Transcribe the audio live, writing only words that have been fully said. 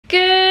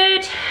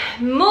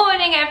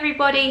morning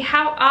everybody.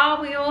 How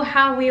are we all?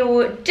 How are we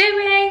all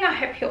doing? I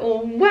hope you're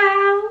all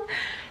well.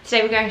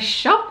 Today we're going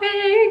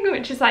shopping,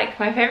 which is like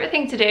my favourite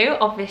thing to do,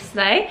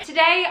 obviously.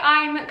 Today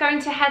I'm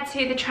going to head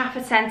to the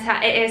Trafford Centre.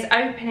 It is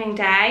opening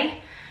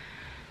day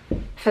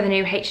for the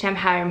new H&M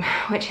home,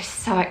 which is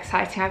so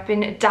exciting. I've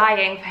been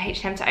dying for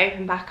H&M to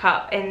open back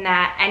up in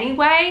there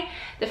anyway.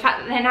 The fact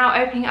that they're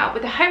now opening it up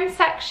with the home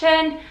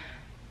section,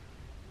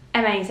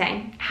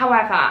 amazing.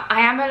 However,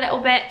 I am a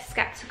little bit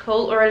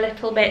skeptical or a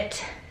little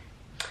bit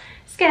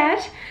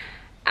scared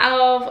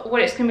of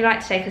what it's going to be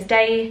like today, because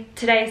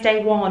today is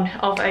day one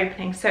of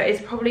opening, so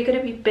it's probably going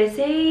to be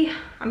busy.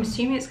 I'm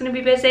assuming it's going to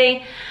be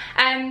busy.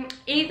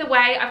 Either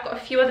way, I've got a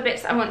few other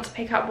bits I want to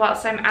pick up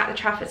whilst I'm at the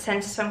Trafford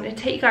Centre, so I'm going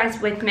to take you guys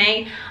with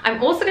me.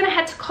 I'm also going to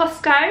head to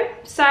Costco,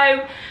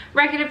 so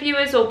regular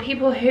viewers or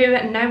people who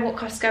know what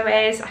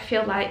Costco is, I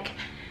feel like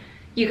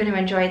you're going to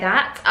enjoy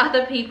that.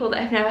 Other people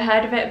that have never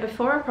heard of it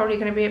before are probably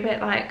going to be a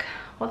bit like,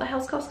 what the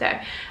hell's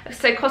Costco?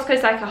 So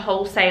Costco's like a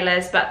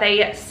wholesalers, but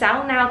they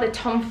sell now the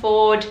Tom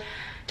Ford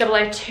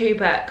 002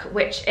 book,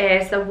 which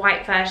is the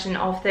white version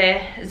of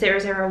the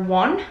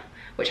 001,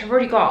 which I've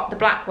already got, the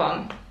black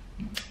one.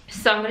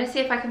 So I'm going to see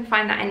if I can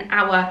find that in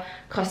our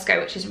Costco,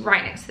 which is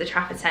right next to the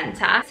Trafford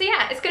Centre. So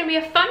yeah, it's going to be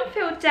a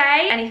fun-filled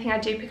day. Anything I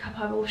do pick up,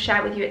 I will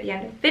share with you at the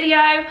end of the video.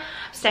 I'm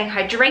staying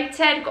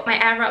hydrated, got my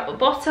Air Up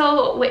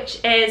bottle, which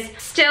is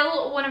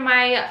still one of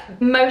my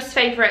most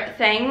favourite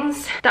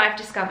things that I've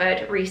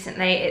discovered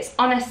recently. It's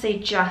honestly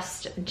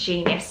just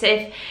genius.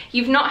 If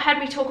you've not heard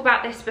me talk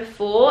about this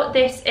before,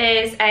 this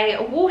is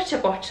a water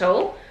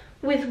bottle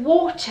with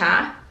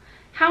water.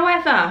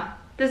 However,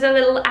 there's a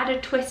little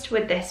added twist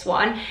with this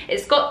one.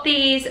 It's got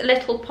these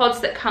little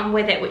pods that come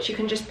with it, which you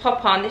can just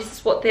pop on. This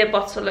is what the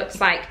bottle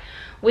looks like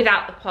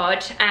without the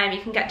pod.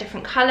 You can get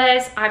different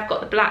colours. I've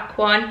got the black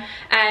one.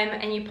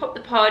 And you pop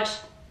the pod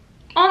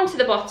onto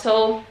the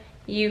bottle,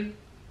 you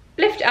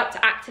lift it up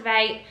to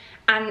activate,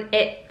 and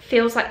it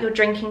feels like you're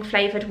drinking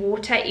flavoured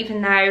water,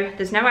 even though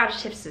there's no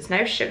additives, there's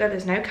no sugar,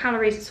 there's no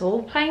calories, it's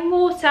all plain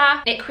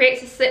water. It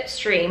creates a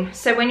slipstream,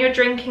 so when you're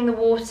drinking the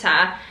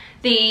water,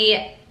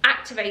 the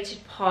activated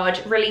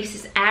pod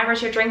releases air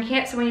as you're drinking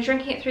it, so when you're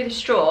drinking it through the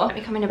straw, let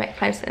me come in a bit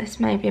closer, this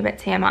may be a bit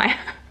TMI.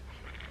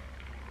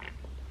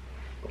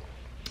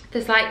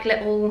 There's like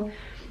little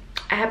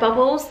air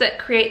bubbles that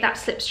create that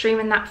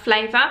slipstream and that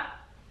flavour.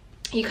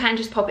 You can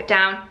just pop it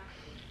down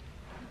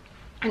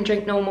and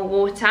drink normal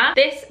water.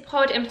 This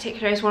pod in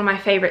particular is one of my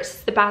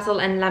favourites, the basil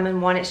and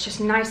lemon one. It's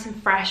just nice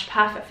and fresh,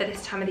 perfect for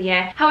this time of the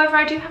year. However,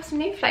 I do have some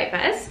new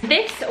flavours.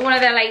 This, one of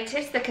the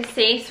latest, the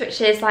cassis,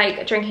 which is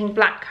like drinking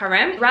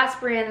blackcurrant,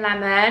 raspberry and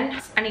lemon.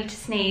 I need to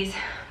sneeze.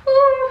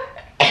 Ooh.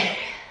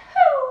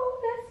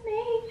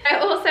 I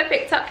also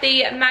picked up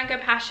the mango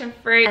passion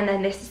fruit, and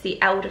then this is the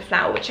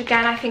elderflower, which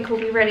again I think will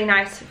be really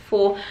nice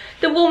for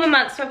the warmer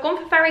months. So I've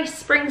gone for very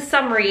spring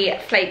summery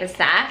flavours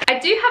there. I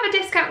do have a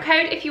discount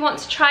code if you want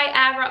to try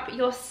Air Up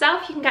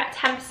yourself. You can get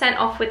 10%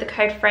 off with the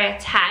code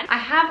Freya10. I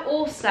have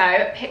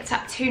also picked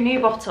up 2 new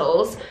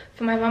bottles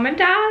for my mum and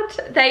dad.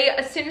 They,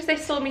 as soon as they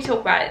saw me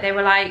talk about it, they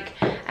were like,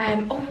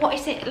 oh, what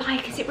is it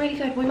like? Is it really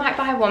good? We might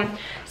buy one.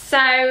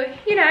 So,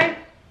 you know,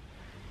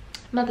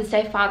 Mother's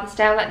Day, Father's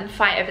Day, I'll let them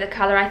fight over the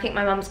colour. I think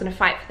my mum's going to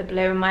fight for the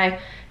blue and my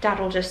dad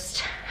will just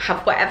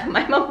have whatever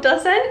my mum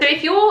doesn't. So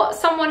if you're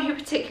someone who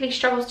particularly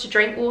struggles to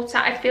drink water,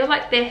 I feel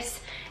like this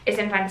is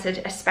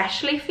invented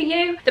especially for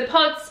you. The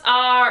pods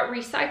are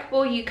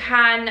recyclable. You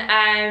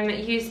can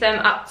use them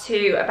up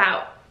to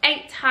about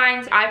 8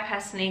 times. I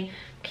personally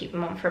keep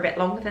them on for a bit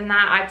longer than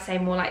that. I'd say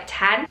more like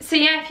 10. So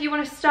yeah, if you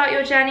want to start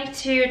your journey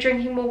to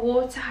drinking more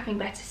water, having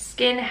better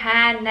skin,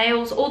 hair,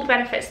 nails, all the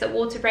benefits that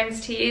water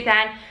brings to you,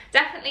 then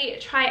definitely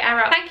try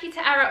Air Up. Thank you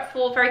to Air Up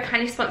for very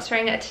kindly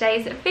sponsoring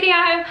today's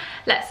video.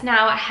 Let's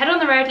now head on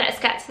the road, let's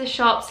get to the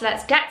shops,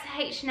 let's get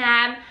to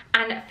H&M,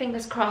 and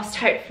fingers crossed,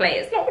 hopefully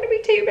it's not going to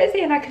be too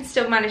busy and I can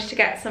still manage to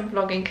get some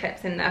vlogging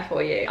clips in there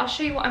for you. I'll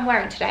show you what I'm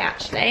wearing today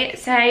actually.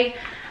 So I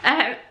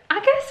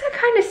guess a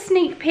kind of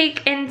sneak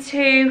peek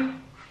into,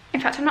 in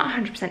fact, I'm not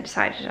 100%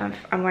 decided if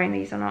I'm wearing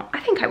these or not. I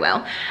think I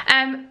will.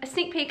 A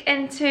sneak peek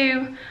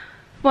into,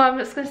 well, I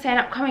was going to say an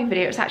upcoming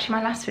video. It's actually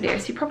my last video,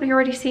 so you've probably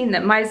already seen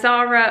them. My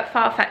Zara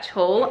Farfetch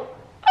haul.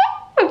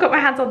 Oh, I've got my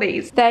hands on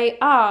these. They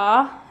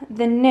are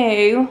the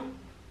new,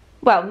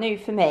 well, new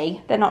for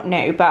me. They're not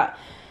new, but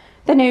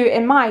they're new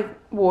in my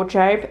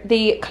wardrobe.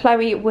 The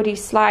Chloe Woody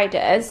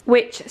sliders,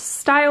 which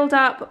styled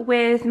up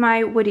with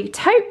my Woody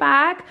tote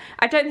bag.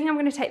 I don't think I'm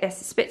going to take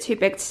this. It's a bit too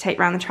big to take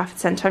around the Trafford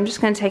Centre. I'm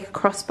just going to take a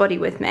crossbody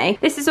with me.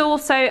 This is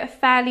also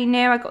fairly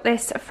new. I got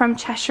this from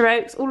Cheshire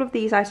Oaks. All of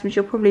these items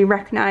you'll probably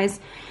recognise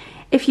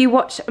if you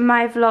watch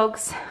my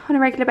vlogs on a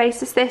regular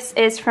basis. This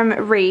is from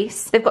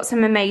Reese. They've got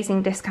some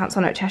amazing discounts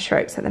on at Cheshire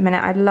Oaks at the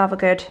minute. I love a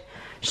good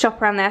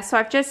shop around there. So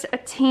I've just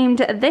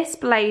teamed this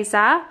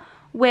blazer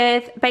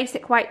with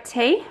basic white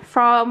tee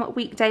from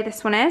Weekday,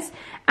 this one is,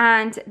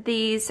 and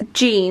these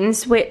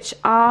jeans which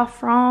are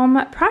from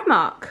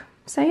Primark.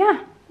 So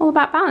yeah, all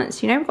about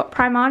balance, you know. We've got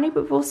Primani,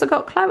 but we've also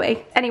got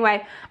Chloe.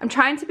 Anyway, I'm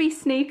trying to be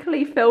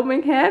sneakily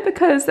filming here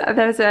because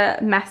there's a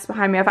mess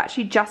behind me. I've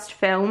actually just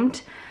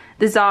filmed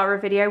the Zara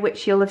video,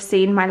 which you'll have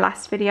seen my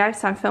last video,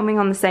 so I'm filming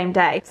on the same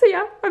day. So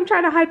yeah, I'm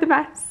trying to hide the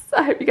mess.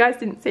 I hope you guys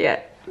didn't see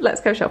it. Let's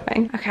go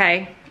shopping.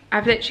 Okay,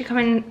 I've literally come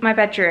in my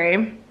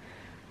bedroom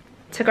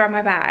to grab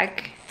my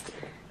bag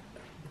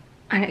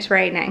and it's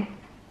raining.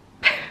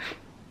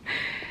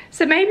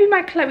 So maybe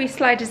my Chloe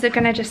sliders are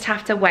gonna just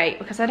have to wait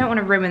because I don't want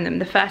to ruin them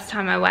the first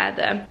time I wear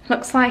them.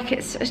 Looks like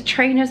it's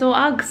trainers or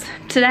Uggs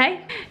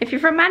today. If you're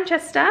from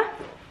Manchester,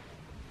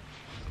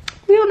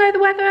 we all know the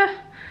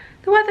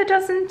weather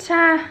doesn't, it's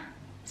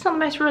not the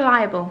most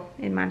reliable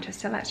in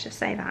Manchester, let's just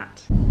say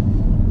that.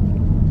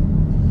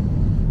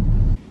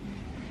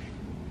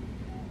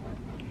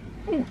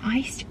 Oh,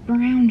 iced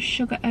brown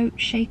sugar oat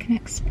shaken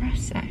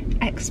espresso.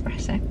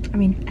 Espresso.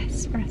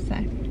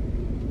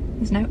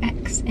 There's no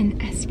X in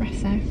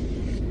espresso.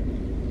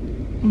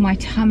 My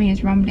tummy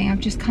is rumbling. I've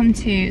just come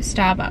to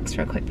Starbucks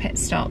for a quick pit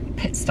stop.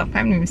 I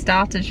haven't even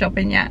started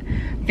shopping yet.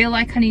 I feel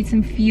like I need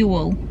some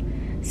fuel.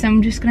 So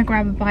I'm just gonna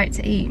grab a bite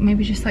to eat.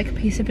 Maybe just like a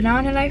piece of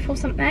banana loaf or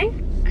something.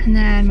 And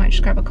then I might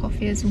just grab a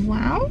coffee as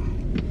well.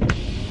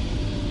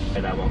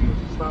 Hey there, welcome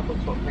to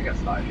Starbucks. What can I get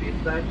started for you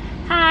today?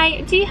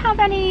 Hi, do you have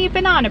any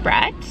banana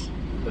bread?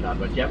 Banana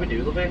bread, yeah we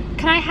do, love it.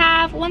 Can I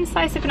have one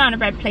slice of banana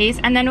bread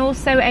please? And then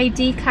also a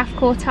decaf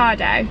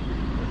cortado.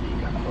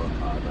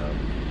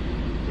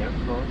 Yeah,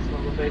 of course,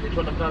 lovely. Did you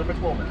want a banana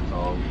bread warm at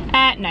all?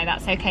 No,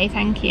 that's okay,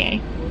 thank you.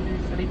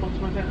 Any butter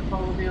with it at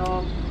all with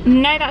yours?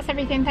 No, that's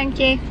everything, thank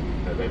you.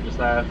 No, babe, just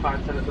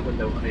 5-10 at the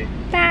window, honey.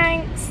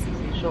 Thanks. See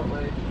you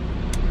shortly.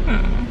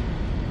 Hmm.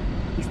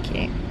 He's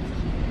cute.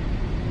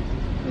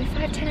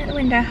 We're 5-10 at the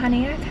window,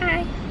 honey,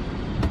 okay.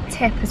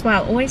 Tip as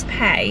well, always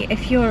pay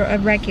if you're a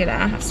regular.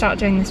 I've started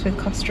doing this with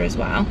Costa as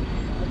well.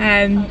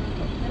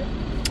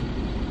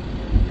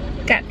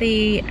 Get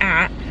the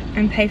app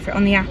and pay for it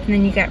on the app, and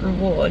then you get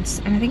rewards,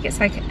 and I think it's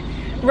like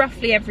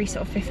roughly every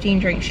sort of 15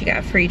 drinks you get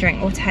a free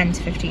drink, or 10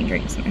 to 15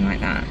 drinks, something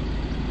like that.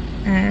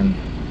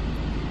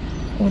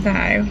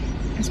 Although,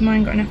 has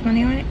mine got enough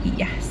money on it?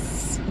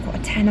 Yes, we've got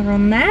a tenner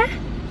on there.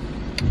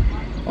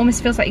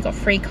 Almost feels like you got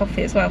free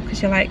coffee as well,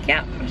 because you're like,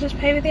 yeah, I'll just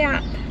pay with the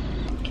app.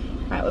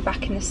 Right, we're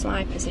back in the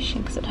slide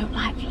position because I don't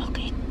like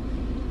vlogging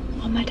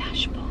on my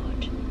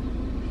dashboard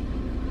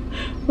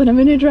when I'm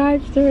in a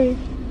drive-through.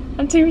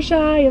 I'm too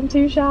shy.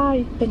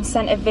 Been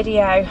sent a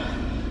video.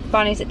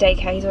 Barney's at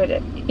daycare.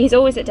 He's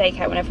always at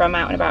daycare whenever I'm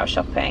out and about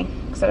shopping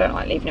because I don't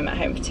like leaving him at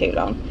home for too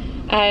long.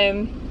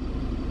 And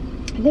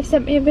they've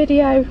sent me a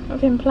video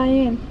of him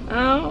playing.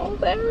 Oh,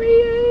 there he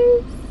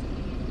is.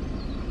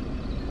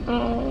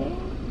 Oh,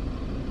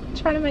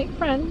 trying to make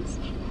friends.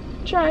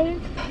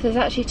 Trying. There's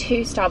actually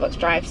 2 Starbucks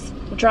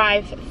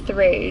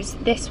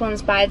drive-throughs. This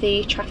one's by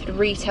the Trafford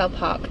retail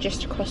park,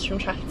 just across from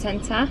Trafford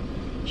Centre.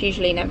 There's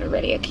usually never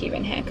really a queue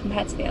in here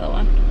compared to the other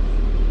one,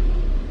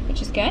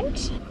 which is good.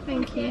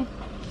 Thank you.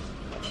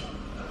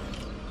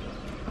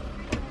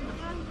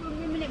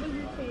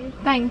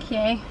 Thank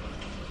you.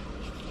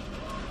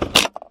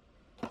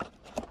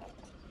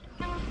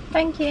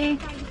 Thank you.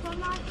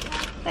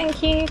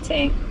 Thank you, you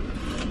too.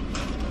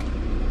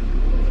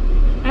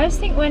 I always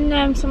think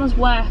when someone's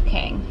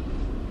working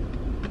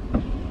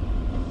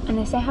and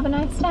they say have a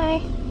nice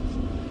day,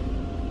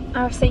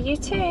 I would say you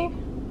too,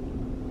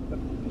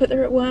 but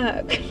they're at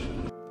work.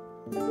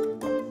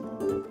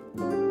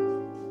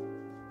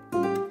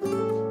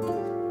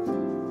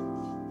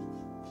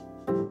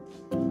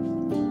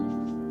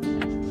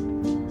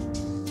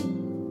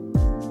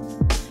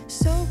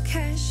 So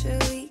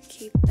casually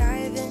keep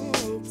diving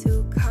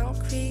into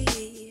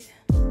concrete,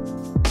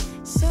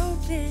 so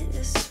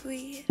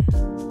bittersweet.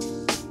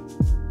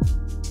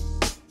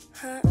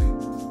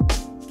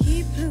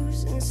 Keep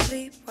losing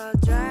sleep while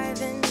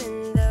driving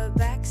in the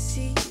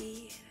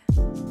backseat.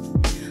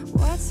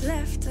 What's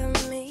left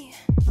of me?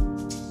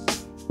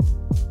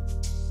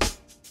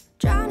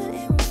 Drowning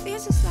in what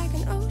feels just like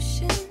an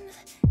ocean.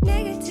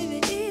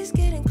 Negativity is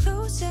getting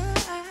closer.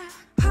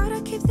 Hard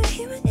to keep the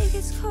heat when it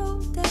gets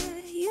colder.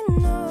 You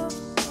know,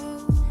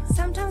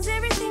 sometimes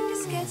everything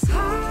just gets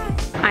hard.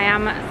 I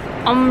am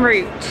en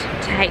route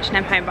to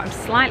H&M Home, but I'm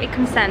slightly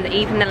concerned that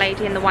even the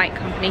lady in the white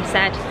company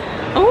said,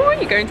 oh,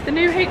 you're going to the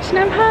new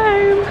H&M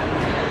Home.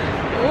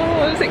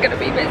 Oh, is it going to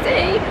be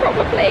busy?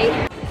 Probably.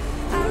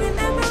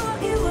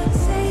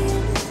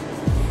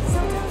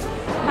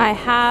 I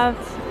have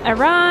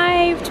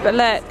arrived, but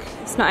look,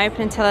 it's not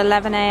open until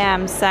 11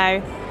 AM,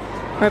 so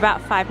we're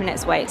about 5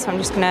 minutes wait, so I'm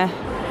just going to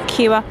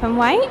queue up and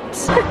wait.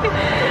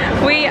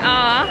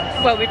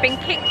 We've been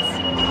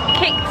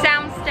kicked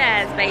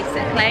downstairs,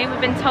 basically.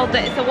 We've been told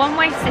that it's a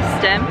one-way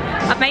system.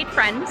 I've made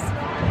friends.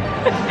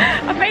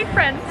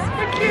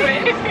 We're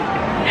queuing.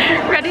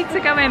 Ready to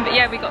go in, but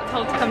yeah, we got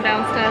told to come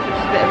downstairs, which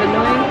is a bit of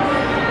annoying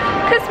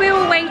because we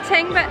were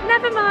waiting, but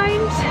never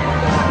mind.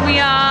 We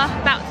are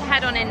about to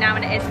head on in now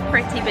and it is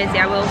pretty busy,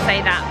 I will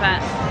say that,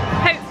 but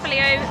hopefully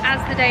tell you,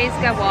 as the days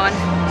go on,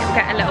 it'll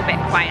get a little bit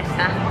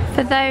quieter.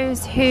 For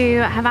those who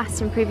have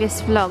asked in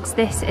previous vlogs,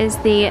 this is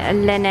the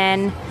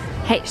linen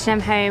H&M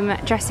home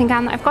dressing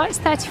gown that I've got. It's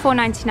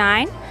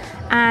 £34.99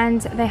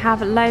 and they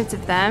have loads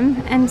of them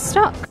in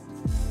stock.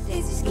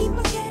 Days keep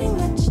on getting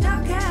much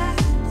darker,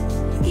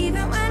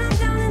 even when I'm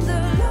down in the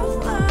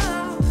low.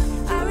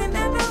 I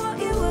remember what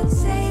you were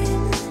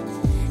saying.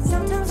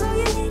 Sometimes all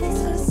you need is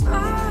a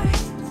spark,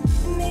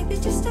 and maybe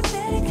just a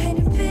better kind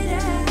of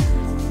bitter,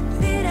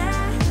 bitter,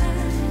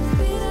 bitter,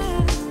 bitter,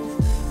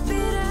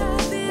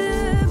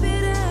 bitter, bitter,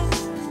 bitter,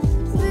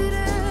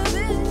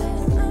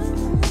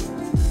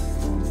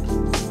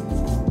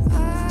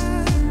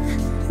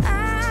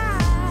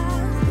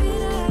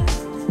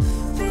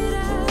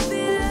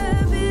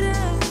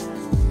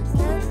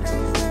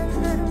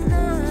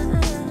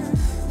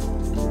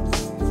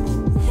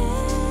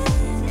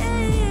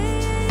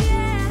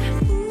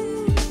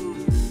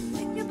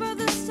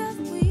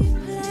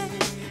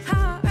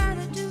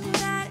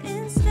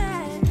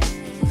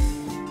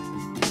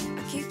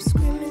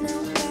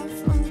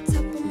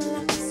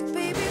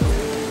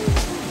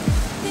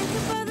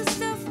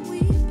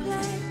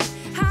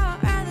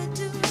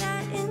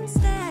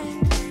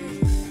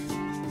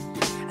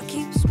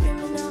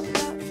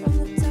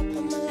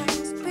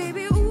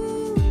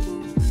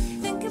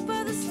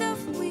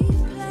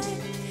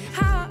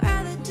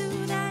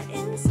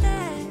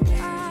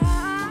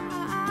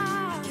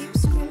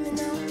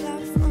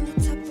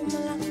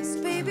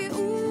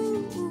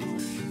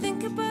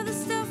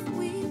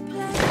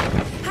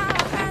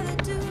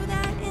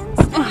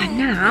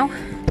 Now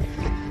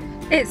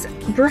it's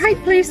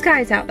bright blue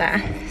skies out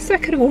there, so I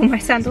could have worn my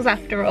sandals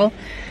after all.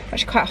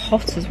 Actually quite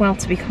hot as well,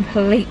 to be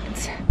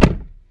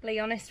completely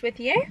honest with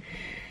you.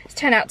 It's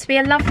turned out to be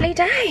a lovely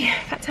day.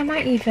 In fact, I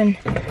might even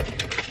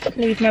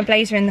leave my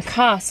blazer in the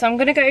car. So I'm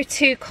gonna go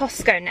to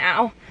Costco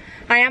now.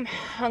 I am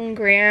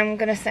hungry, I'm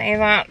gonna say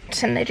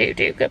that, and they do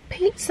good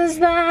pizzas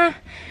there.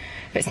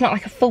 But it's not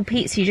like a full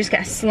pizza, you just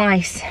get a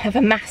slice of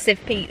a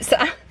massive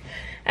pizza.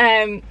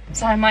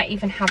 So I might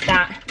even have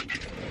that.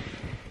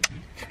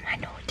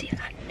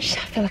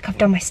 I feel like I've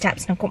done my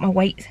steps and I've got my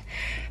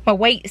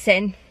weights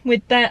in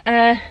with the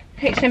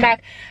H&M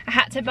bag. I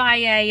had to buy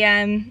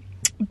a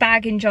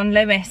bag in John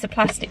Lewis, a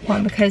plastic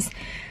one, because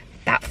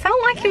that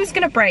felt like it was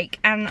going to break,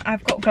 and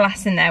I've got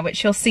glass in there,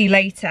 which you'll see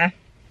later.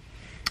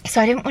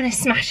 So I didn't want to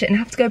smash it and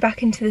have to go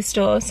back into the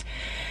stores.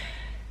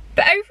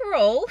 But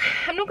overall,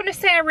 I'm not going to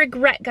say I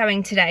regret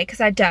going today, because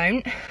I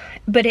don't,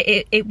 but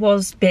it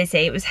was busy.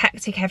 It was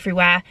hectic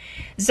everywhere.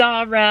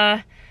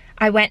 Zara,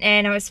 I went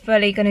in, I was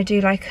fully gonna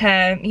do like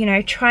a, you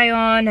know, try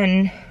on,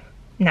 and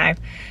no.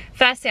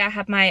 Firstly, I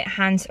had my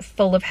hands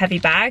full of heavy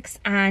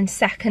bags, and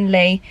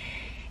secondly,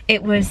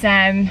 it was,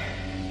 I'm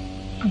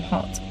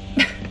hot.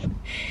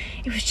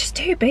 It was just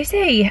too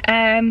busy.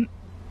 I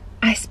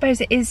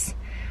suppose it is,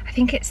 I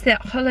think it's the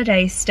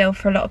holidays still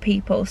for a lot of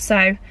people,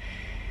 so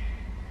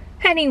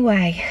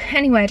anyway,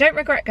 I don't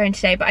regret going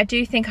today, but I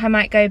do think I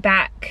might go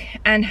back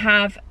and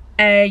have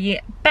a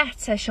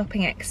better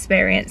shopping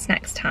experience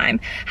next time.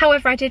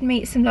 However, I did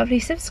meet some lovely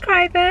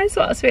subscribers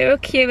whilst we were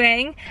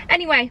queuing.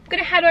 Anyway, I'm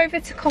gonna head over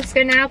to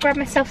Costco now, grab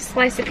myself a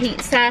slice of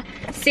pizza,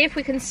 see if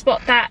we can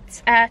spot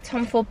that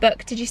Tom Ford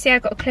book. Did you see I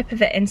got a clip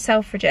of it in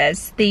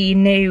Selfridges, the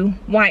new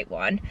white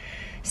one?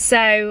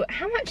 So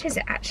how much is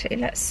it actually?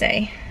 Let's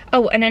see.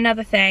 Oh, and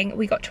another thing,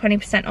 we got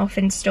 20% off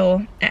in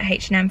store at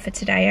H&M for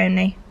today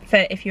only,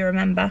 for if you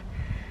remember,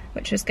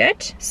 which was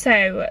good.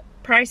 So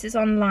prices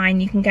online,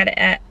 you can get it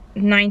at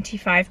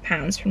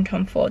 £95 from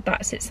Tom Ford.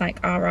 That's its like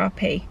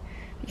RRP.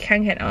 You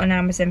can get it on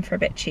Amazon for a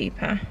bit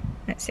cheaper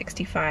at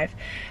 65.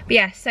 But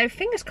yeah, so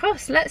fingers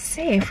crossed, let's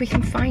see if we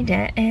can find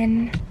it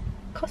in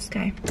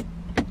Costco.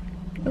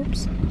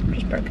 Oops,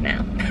 just broken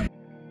out.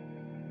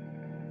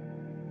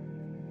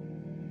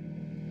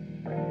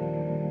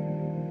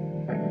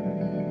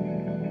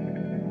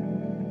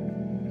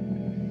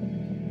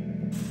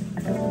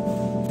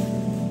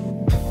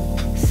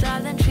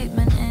 Silent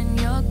treatment in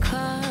your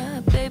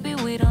cup, baby,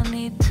 we don't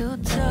need to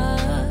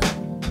talk.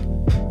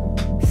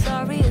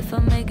 Sorry if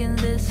I'm making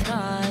this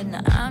hard,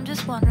 now I'm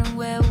just wondering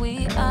where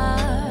we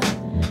are.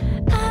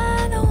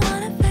 I don't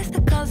wanna face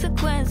the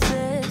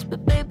consequences,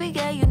 but baby,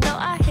 yeah, you know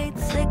I hate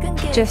second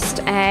guessing. Just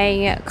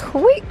a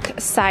quick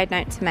side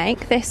note to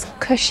make. This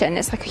cushion,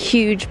 it's like a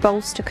huge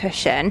bolster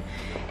cushion,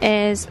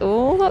 is,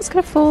 oh, that's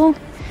gonna fall,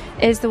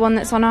 is the one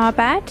that's on our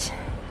bed.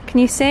 Can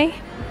you see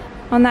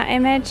on that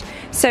image?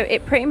 So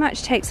it pretty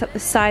much takes up the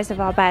size of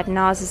our bed, and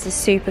ours is a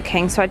super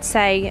king. So I'd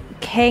say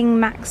king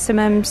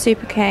maximum,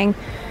 super king,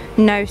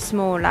 no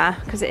smaller,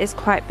 because it is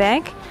quite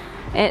big.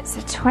 It's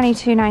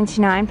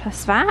 £22.99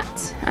 plus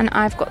VAT, and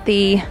I've got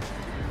the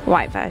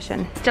white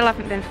version. Still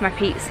haven't been for my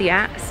pizza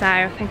yet, so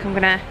I think I'm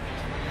gonna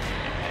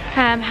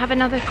have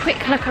another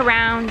quick look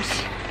around,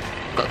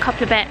 got a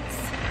couple of bits,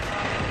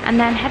 and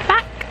then head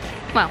back.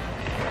 Well,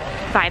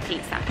 buy a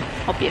pizza,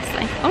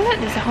 obviously. Oh look,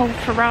 there's a whole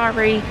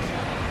Ferrari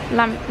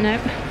no,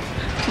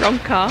 wrong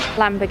car.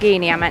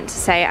 Lamborghini I meant to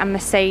say, and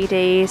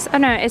Mercedes. Oh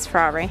no, it is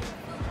Ferrari.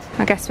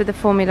 I guess with the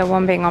Formula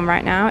 1 being on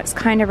right now, it's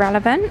kind of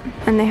relevant.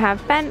 And they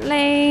have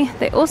Bentley.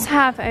 They also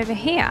have over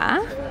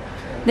here,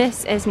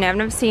 this is new. I've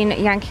never seen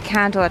Yankee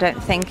Candle, I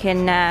don't think,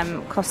 in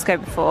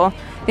Costco before.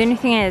 The only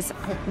thing is,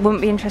 I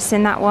wouldn't be interested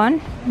in that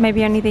one.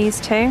 Maybe only these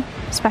two,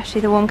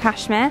 especially the warm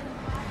cashmere.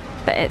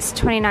 But it's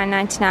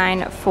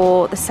 $29.99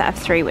 for the set of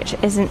 3, which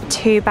isn't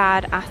too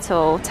bad at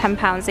all.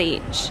 £10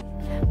 each.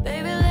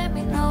 Baby, let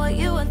me know what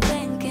you were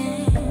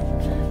thinking.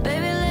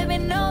 Baby, let me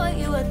know what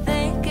you were thinking.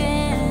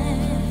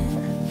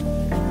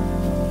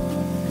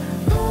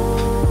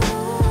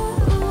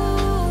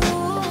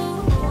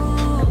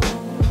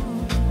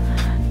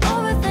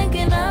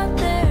 Overthinking out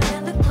there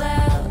in the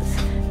clouds,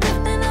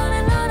 drifting on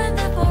and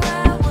there for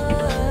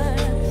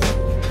hours.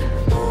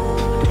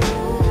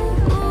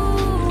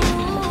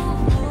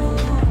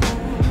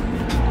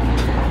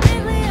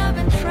 Lately I've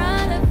been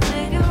trying to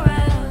figure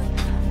out,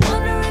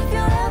 wonder if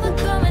you're ever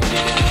coming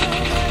down.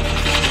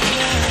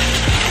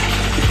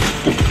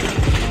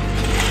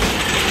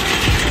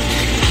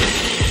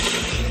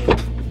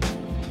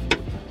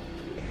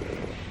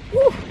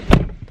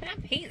 That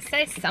pizza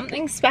is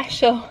something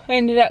special. I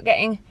ended up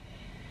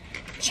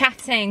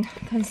chatting,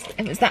 because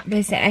it was that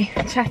busy,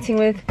 chatting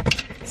with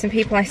some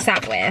people I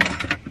sat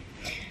with.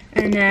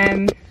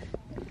 And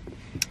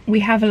we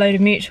have a load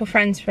of mutual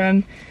friends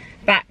from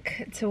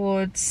back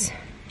towards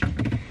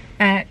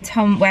where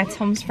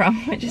Tom's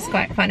from, which is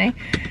quite funny.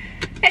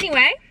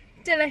 Anyway,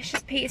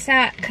 delicious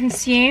pizza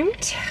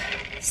consumed.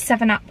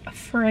 7-Up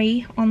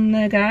free on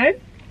the go.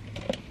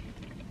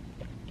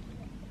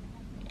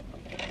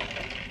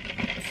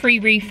 Free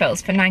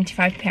refills for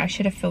 95p. I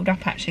should have filled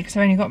up actually, because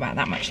I've only got about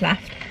that much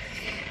left.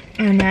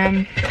 And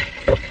I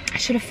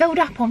should have filled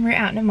up en route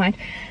out, never mind.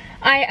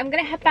 I am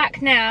gonna head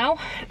back now.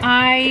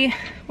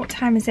 What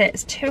time is it?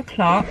 It's 2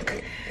 o'clock.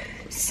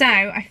 So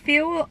I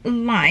feel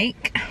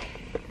like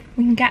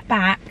we can get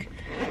back,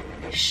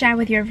 share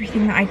with you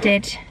everything that I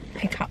did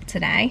pick up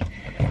today.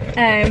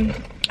 I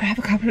have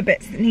a couple of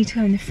bits that need to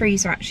go in the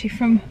freezer actually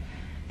from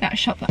that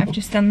shop that I've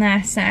just done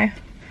there, so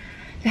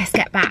let's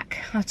get back.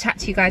 I'll chat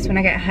to you guys when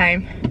I get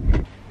home.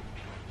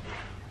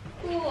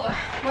 Ooh,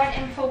 went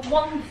in for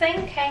one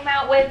thing, came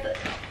out with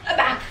a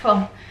bag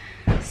full.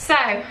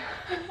 So,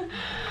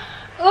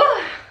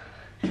 ooh,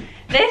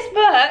 this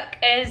book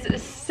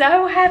is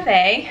so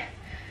heavy.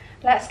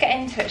 Let's get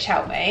into it,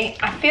 shall we?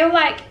 I feel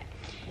like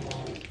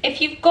if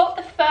you've got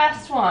the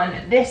first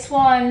one, this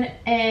one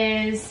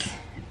is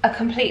a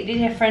completely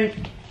different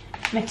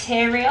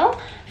material.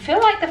 I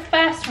feel like the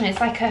first one is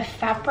like a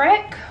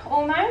fabric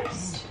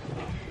almost,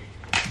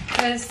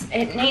 because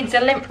it needs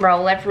a lint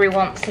roll every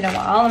once in a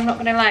while. I'm not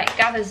gonna lie, it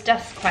gathers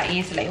dust quite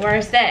easily,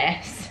 whereas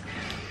this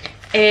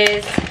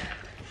is,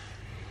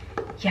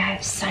 yeah,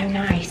 it's so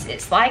nice.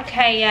 It's like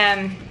a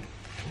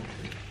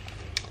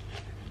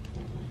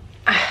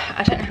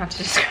I don't know how to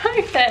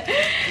describe it.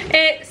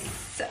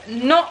 It's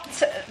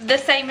not the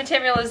same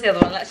material as the other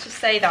one, let's just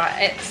say that.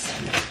 It's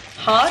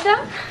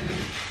harder.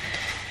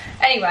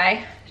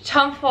 Anyway,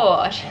 Tom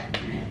Ford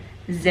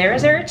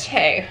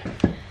 002.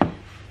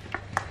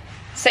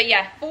 So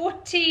yeah,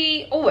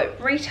 it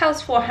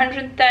retails for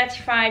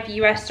 135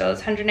 US dollars,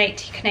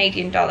 180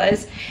 Canadian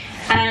dollars.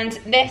 And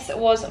this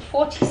was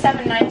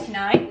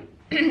 $47.99.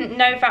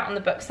 No VAT on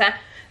the books there.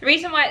 The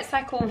reason why it's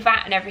like all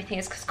VAT and everything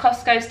is because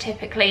Costco's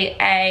typically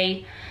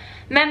a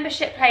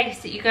membership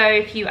place that you go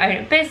if you own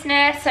a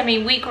business. I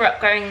mean, we grew up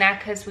going there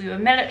because we were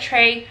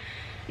military.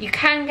 You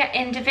can get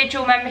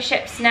individual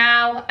memberships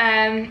now,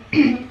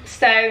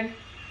 so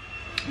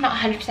I'm not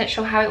 100%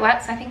 sure how it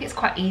works. I think it's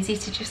quite easy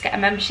to just get a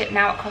membership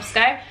now at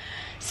Costco.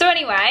 So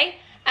anyway,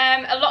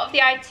 a lot of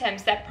the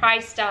items, they're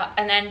priced up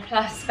and then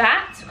plus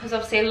VAT, because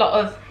obviously a lot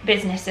of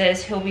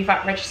businesses who will be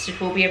VAT registered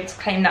will be able to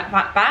claim that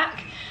VAT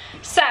back.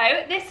 So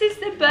this is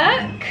the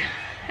book.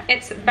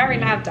 It's very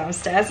loud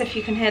downstairs if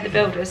you can hear the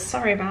builders,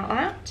 sorry about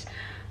that.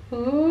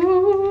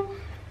 Ooh.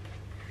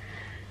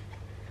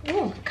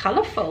 Ooh,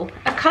 colourful.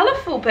 A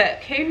colourful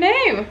book, who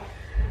knew?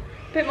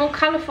 A bit more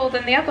colourful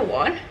than the other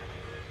one.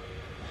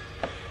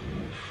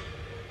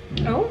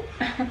 Oh,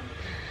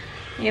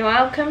 you're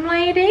welcome,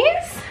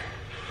 ladies.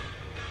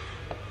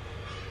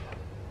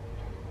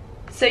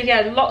 So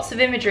yeah, lots of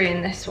imagery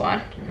in this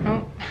one.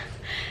 Oh,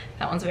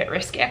 that one's a bit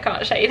risky, I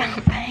can't show you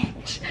that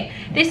page.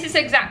 This is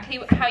exactly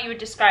how you would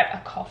describe a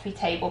coffee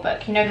table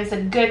book. You know, there's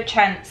a good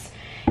chance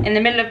in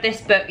the middle of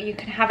this book you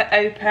can have it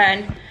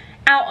open,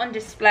 out on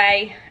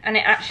display, and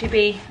it actually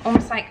be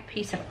almost like a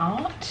piece of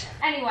art.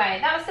 Anyway,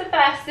 that was the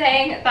first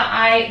thing that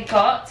I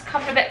got. A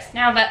couple of bits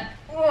now that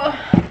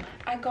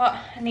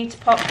I need to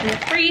pop in the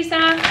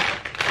freezer.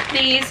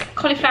 These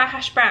cauliflower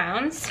hash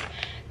browns.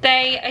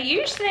 They are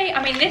usually,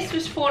 I mean, this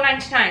was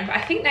 $4.99, but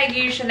I think they're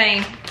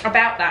usually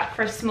about that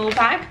for a small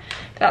bag,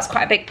 but that's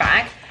quite a big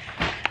bag.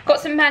 Got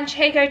some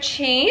manchego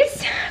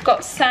cheese,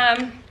 got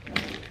some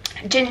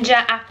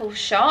ginger apple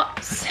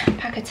shots,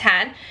 pack of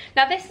 10.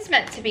 Now this is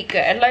meant to be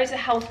good, loads of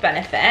health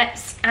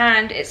benefits,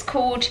 and it's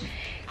called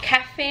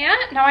kefir.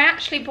 Now I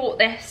actually bought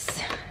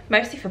this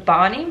mostly for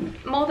Barney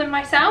more than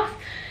myself.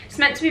 It's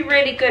meant to be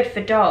really good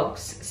for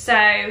dogs,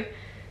 so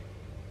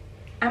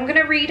I'm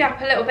gonna read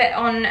up a little bit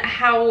on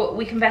how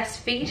we can best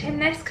feed him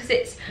this,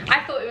 because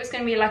I thought it was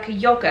gonna be like a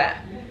yogurt,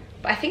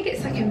 but I think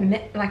it's like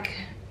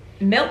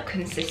a milk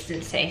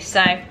consistency.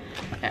 So,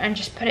 and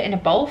just put it in a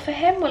bowl for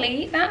him. Will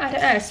he eat that? I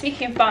don't know.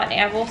 Speaking of Barney,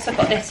 I've also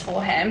got this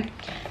for him.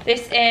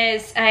 This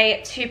is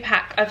a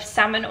 2-pack of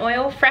salmon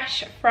oil,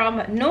 fresh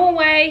from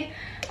Norway,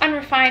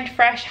 unrefined,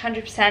 fresh,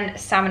 100%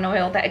 salmon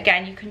oil that,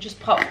 again, you can just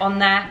pop on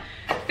their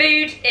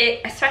food.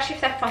 Especially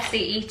if they're fussy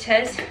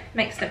eaters,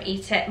 makes them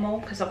eat it more,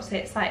 because obviously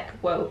it's like,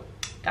 whoa,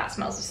 that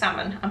smells of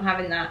salmon, I'm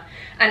having that.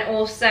 And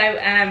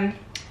also,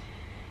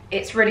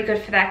 it's really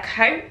good for their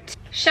coat.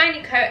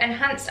 Shiny coat,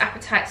 enhanced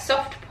appetite,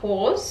 soft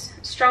pores,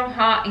 strong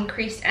heart,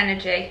 increased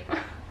energy.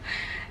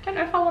 I don't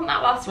know if I want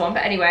that last one,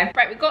 but anyway.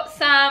 Right, we've got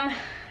some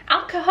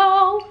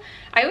alcohol.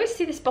 I always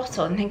see this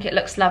bottle and think it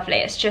looks lovely.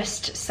 It's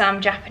just some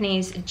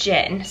Japanese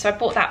gin. So I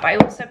bought that, but I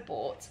also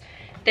bought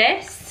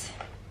this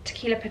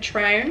tequila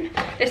Patron.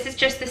 This is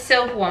just the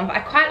silver one, but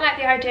I quite like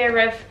the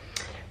idea of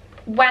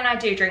when I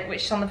do drink,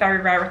 which is on the very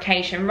rare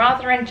occasion,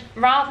 rather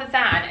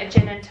than a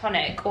gin and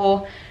tonic,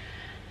 or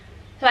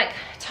like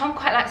Tom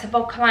quite likes a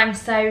vodka lime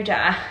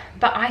soda,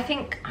 but I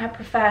think I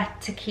prefer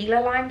tequila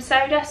lime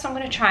soda, so I'm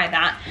going to try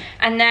that.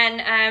 And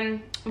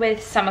then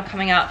with summer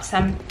coming up,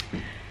 some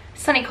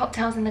sunny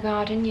cocktails in the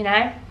garden, you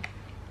know.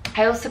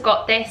 I also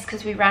got this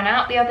because we ran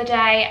out the other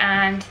day,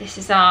 and this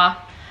is our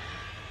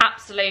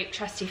absolute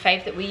trusty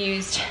fave that we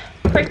used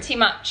pretty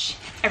much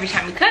every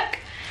time we cook.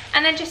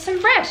 And then just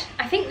some bread.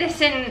 I think this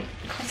in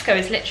Costco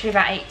is literally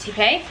about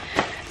 80p.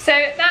 So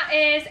that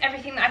is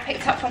everything that I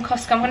picked up from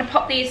Costco. I'm going to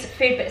pop these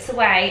food bits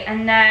away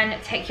and then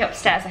take you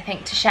upstairs, I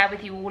think, to share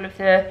with you all of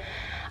the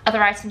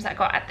other items that I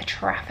got at the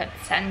Trafford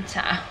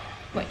Centre.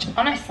 Which,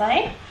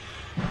 honestly,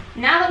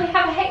 now that we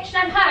have a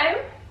H&M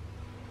home,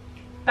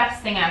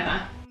 best thing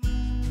ever.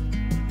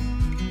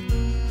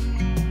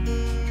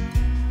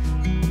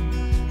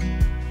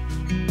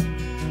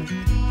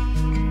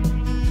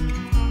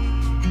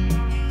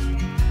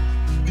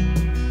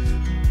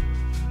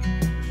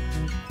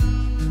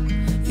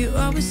 You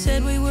always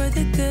said we were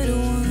the good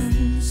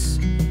ones.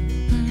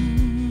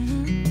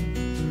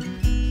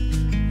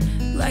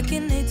 Like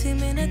an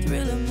 18-minute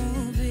thriller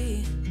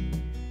movie.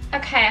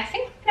 Okay, I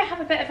think I'm gonna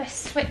have a bit of a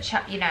switch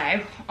up, you know,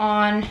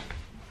 on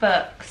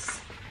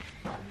books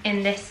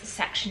in this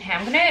section here.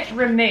 I'm gonna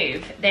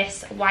remove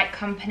this White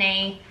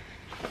Company.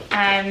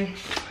 I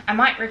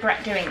might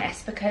regret doing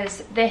this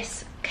because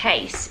this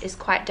case is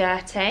quite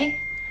dirty.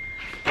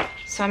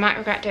 So I might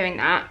regret doing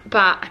that,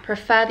 but I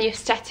prefer the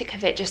aesthetic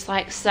of it just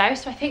like so.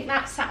 So I think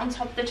that sat on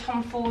top of the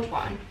Tom Ford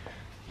one.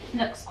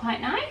 Looks quite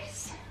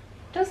nice,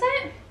 does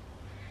it?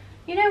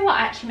 You know what,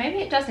 actually, maybe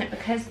it doesn't,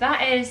 because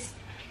that is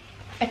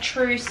a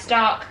true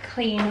stark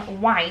clean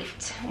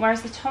white,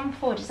 whereas the Tom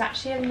Ford is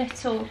actually a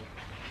little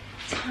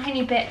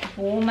tiny bit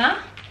warmer,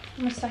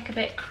 almost like a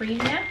bit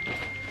creamier.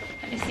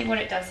 Let me see what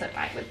it does look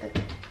like with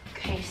the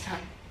case on.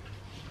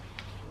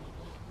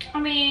 I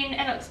mean,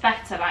 it looks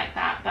better like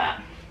that, but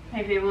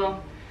maybe we'll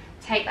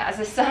take that as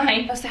a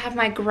sign. I also have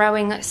my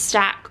growing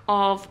stack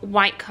of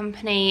White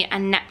Company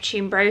and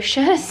Neptune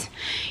brochures.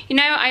 You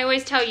know, I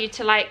always tell you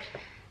to like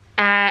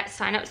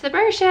sign up to the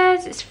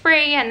brochures, it's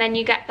free, and then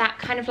you get that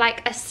kind of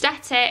like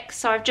aesthetic.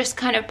 So I've just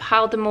kind of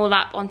piled them all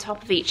up on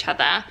top of each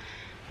other.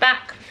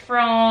 Back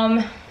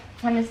from,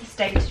 when is this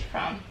dated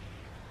from?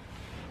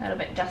 A little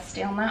bit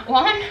dusty on that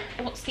one.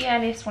 What's the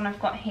earliest one I've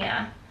got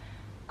here?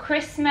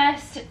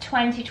 Christmas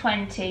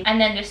 2020. And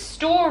then the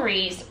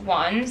stories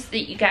ones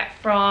that you get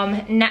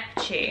from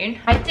Neptune.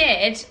 I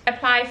did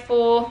apply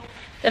for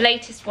the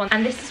latest one,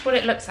 and this is what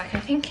it looks like. I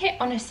think it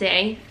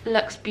honestly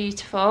looks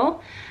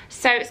beautiful.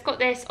 So it's got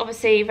this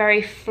obviously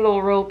very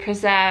floral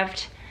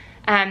preserved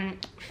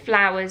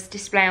flowers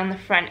display on the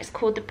front. It's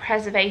called the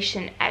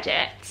Preservation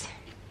Edit.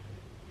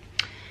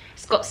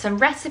 It's got some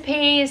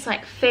recipes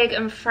like fig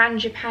and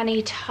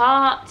frangipani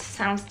tart,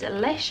 sounds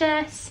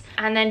delicious.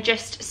 And then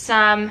just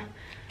some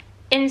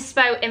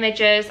inspo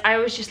images. I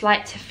always just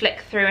like to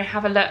flick through and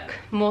have a look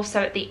more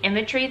so at the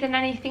imagery than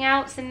anything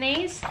else in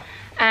these.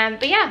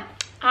 But yeah,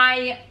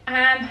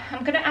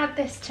 I'm gonna add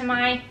this to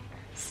my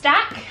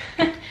stack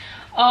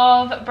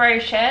of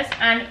brochures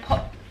and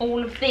put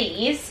all of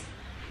these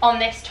on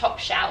this top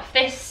shelf.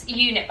 This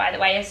unit, by the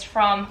way, is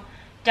from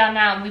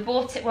Dunelm. We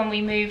bought it when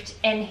we moved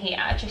in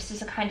here just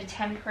as a kind of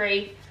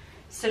temporary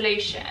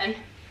solution.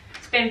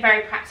 It's been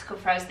very practical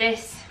for us.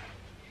 This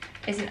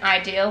isn't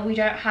ideal. We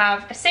don't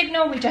have a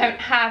signal, we don't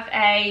have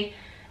an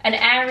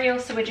aerial,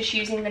 so we're just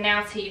using the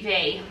Now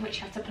TV, which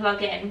you have to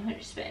plug in, which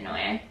is a bit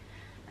annoying.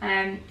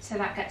 So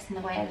that gets in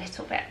the way a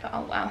little bit, but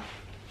oh well.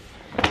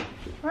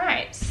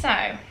 Right,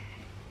 so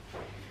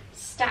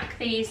stack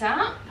these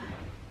up.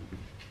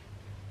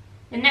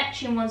 The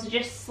Neptune ones are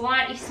just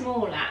slightly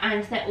smaller,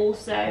 and they're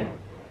also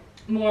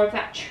more of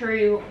that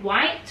true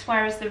white,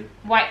 whereas the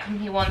White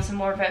Company ones are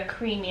more of a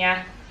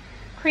creamier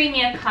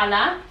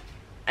colour.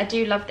 I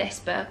do love this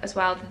book as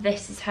well, the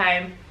This Is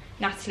Home,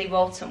 Natalie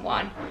Walton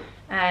one.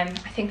 I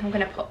think I'm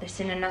going to put this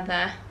in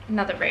another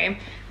room,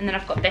 and then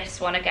I've got this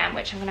one again,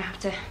 which I'm going to have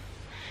to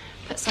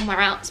put somewhere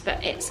else,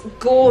 but it's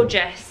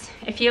gorgeous.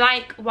 If you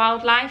like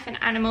wildlife and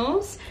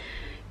animals,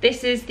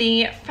 this is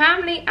the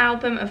family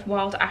album of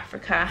Wild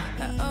Africa.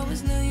 I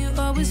always knew you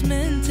always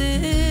meant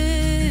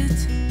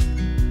it,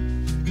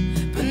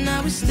 but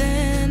now we're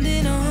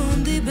standing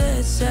on the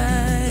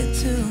bedside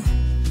too.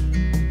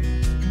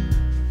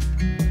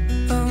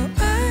 Oh,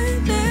 I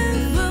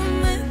never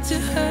meant to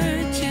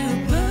hurt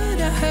you, but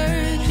I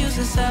hurt you,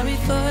 so sorry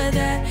for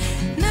that.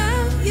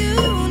 Now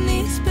you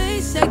need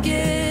space, I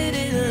get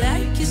it,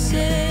 like you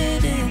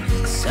said,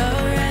 it's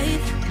alright.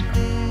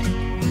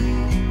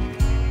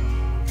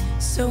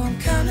 So I'm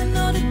counting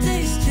all the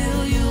days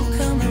till you'll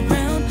come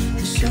around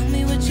to show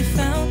me what you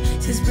found.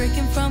 Since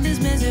breaking from this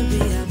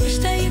misery, I wish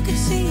that you could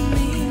see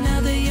me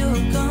now that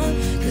you're gone.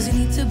 Cause you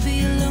need to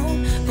be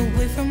alone,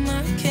 away from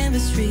our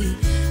chemistry.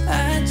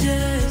 I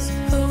just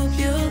hope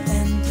you'll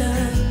end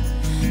up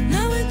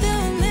knowing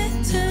that I'm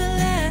meant to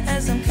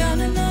last. I'm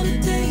counting all the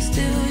days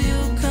till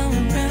you'll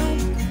come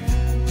around.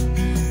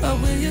 Or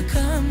will you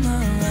come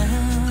around?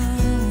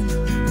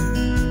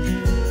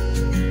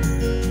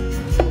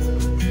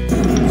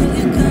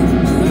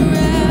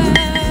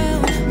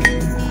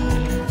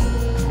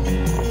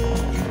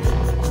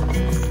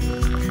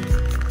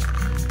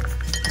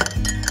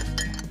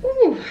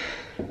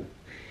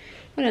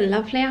 What a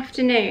lovely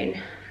afternoon.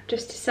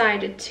 Just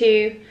decided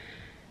to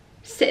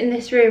sit in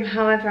this room,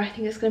 however I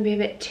think it's going to be a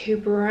bit too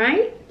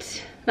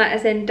bright, like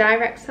as in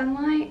direct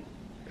sunlight.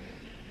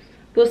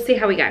 We'll see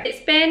how we go. It's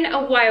been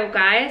a while,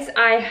 guys.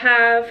 I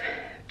have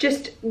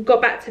just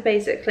got back to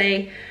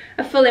basically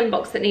a full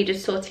inbox that needed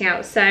sorting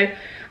out, so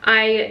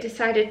I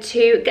decided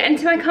to get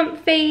into my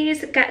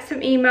comfies, get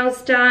some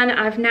emails done.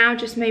 I've now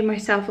just made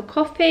myself a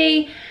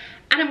coffee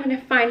and I'm going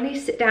to finally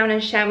sit down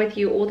and share with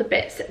you all the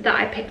bits that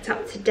I picked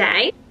up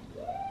today.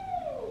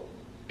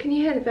 Can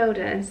you hear the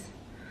builders?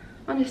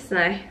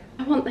 Honestly,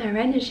 I want their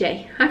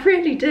energy. I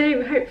really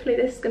do. Hopefully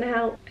this is going to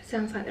help. It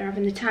sounds like they're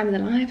having the time of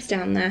their lives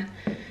down there.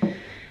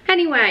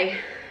 Anyway,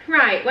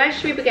 right, where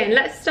should we begin?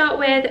 Let's start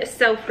with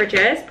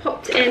Selfridges.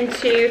 Popped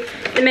into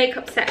the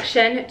makeup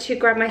section to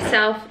grab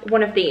myself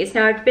one of these.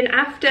 Now, I've been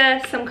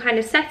after some kind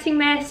of setting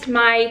mist.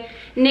 My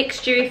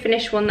NYX Dewy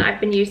Finish one that I've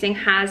been using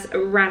has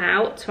run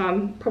out, so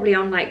I'm probably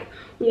on like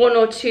 1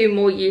 or 2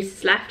 more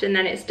uses left and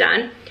then it's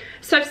done.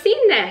 So I've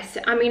seen this.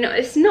 I mean,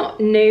 it's not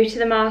new to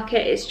the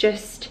market, it's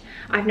just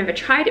I've never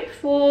tried it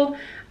before.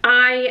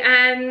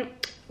 I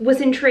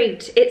was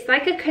intrigued. It's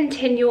like a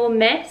continual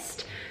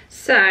mist.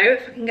 So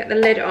if I can get the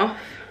lid off,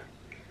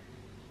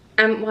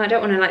 well, I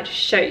don't want to like just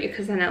show you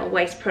because then it'll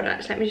waste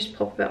product. Let me just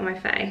pop a bit on my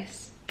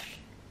face.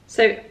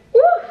 So,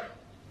 woo!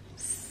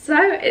 So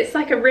it's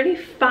like a really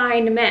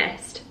fine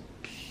mist.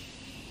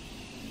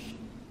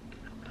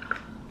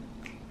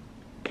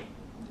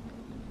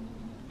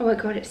 Oh my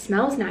god, it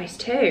smells nice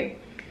too.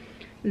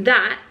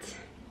 That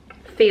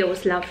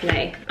feels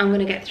lovely. I'm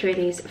gonna get through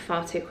these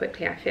far too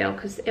quickly, I feel,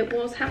 because it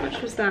was, how much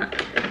was that?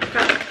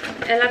 About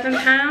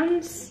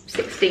 £11,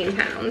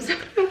 £16.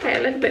 Okay,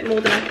 a little bit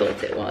more than I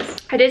thought it was.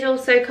 I did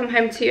also come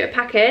home to a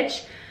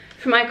package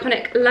from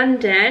Iconic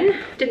London.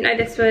 Didn't know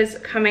this was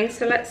coming,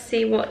 so let's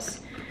see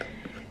what's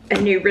a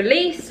new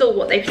release or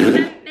what they've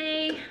sent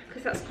me,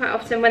 because that's quite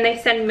often when they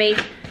send me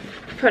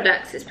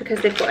products, it's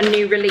because they've got a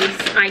new release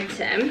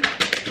item.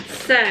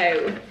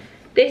 So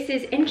this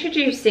is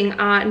introducing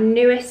our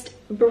newest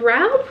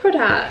brow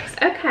products.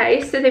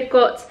 Okay, so they've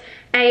got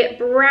a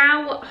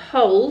brow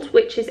hold,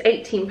 which is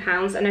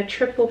 £18, and a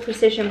triple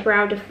precision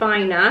brow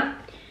definer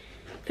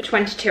for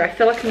 £22. I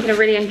feel like I'm going to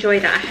really enjoy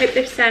that. I hope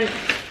they've sent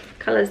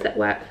colours that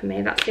work for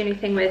me. That's the only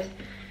thing with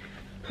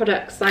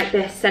products like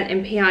this sent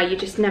in PR, you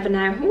just never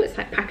know. Oh, it's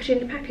like packaging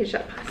the package,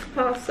 that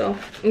parcel.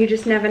 You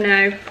just never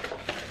know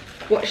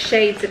what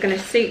shades are going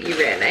to suit you,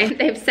 really.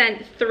 They've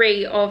sent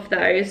 3 of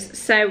those.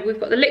 So we've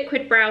got the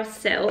liquid brow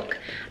silk.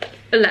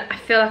 Look, I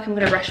feel like I'm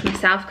going to rush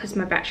myself because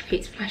my battery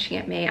keeps flashing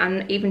at me.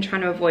 I'm even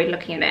trying to avoid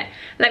looking at it.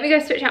 Let me go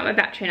switch out my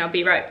battery and I'll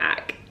be right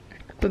back.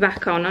 We're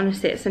back on.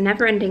 Honestly, it's a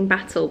never-ending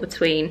battle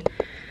between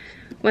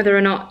whether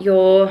or not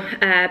your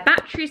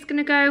battery's going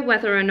to go,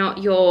 whether or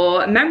not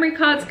your memory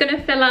card's going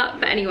to fill up.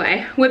 But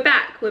anyway, we're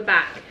back.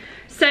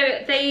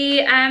 So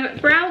the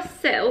brow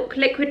silk,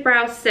 liquid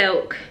brow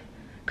silk,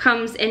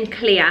 comes in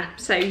clear,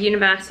 so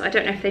universal. I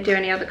don't know if they do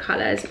any other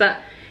colours, but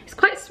it's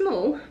quite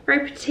small,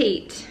 very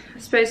petite. I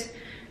suppose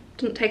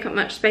doesn't take up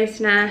much space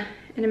in a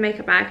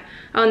makeup bag.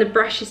 Oh, and the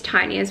brush is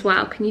tiny as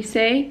well. Can you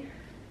see?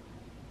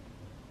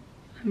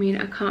 I mean,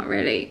 I can't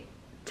really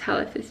tell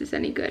if this is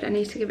any good. I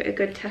need to give it a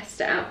good test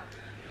out.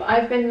 But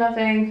I've been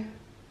loving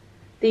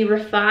the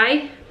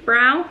Refi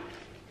brow,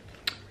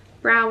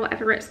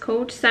 whatever it's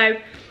called. So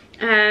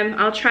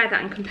I'll try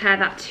that and compare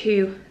that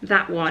to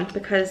that one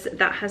because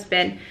that has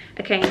been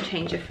a game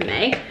changer for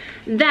me.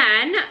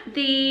 Then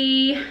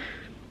the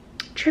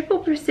triple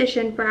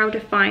precision brow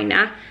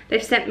definer,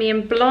 they've sent me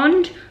in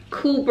blonde,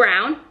 cool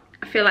brown,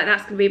 I feel like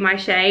that's gonna be my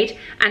shade,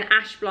 and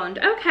ash blonde.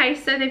 Okay,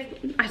 so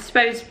they've, I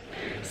suppose,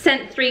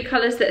 sent 3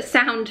 colours that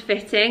sound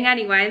fitting.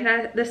 Anyway,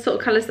 they're the sort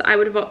of colours that I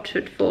would have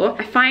opted for.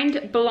 I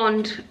find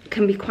blonde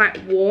can be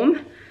quite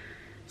warm,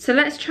 So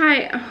let's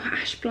try, oh,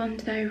 ash blonde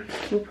though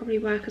will probably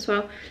work as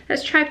well.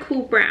 Let's try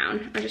cool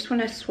brown. I just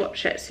want to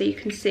swatch it so you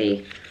can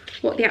see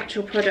what the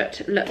actual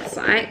product looks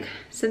like.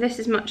 So this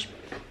is much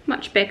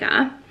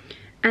bigger.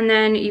 And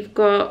then you've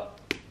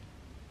got,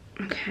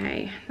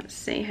 okay, let's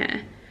see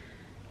here.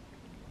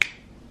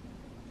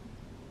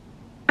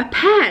 A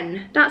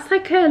pen, that's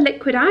like a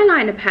liquid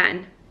eyeliner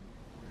pen.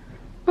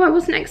 Oh, I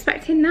wasn't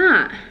expecting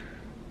that.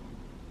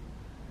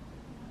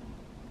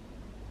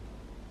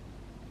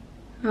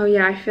 Oh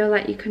yeah, I feel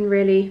like you can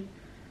really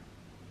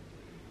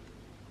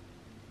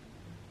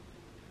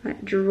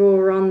like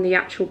draw on the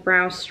actual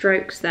brow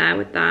strokes there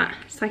with that.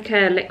 It's like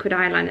a liquid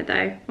eyeliner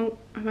though. Oh,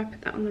 have I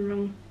put that on the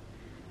wrong?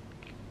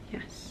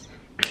 Yes.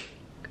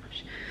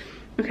 Gosh.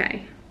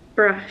 Okay,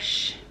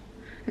 brush.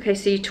 Okay,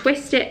 so you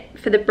twist it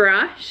for the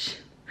brush.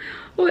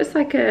 Oh, it's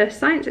like a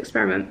science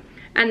experiment.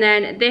 And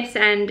then this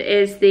end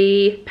is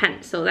the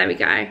pencil, there we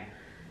go.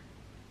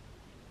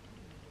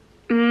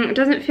 It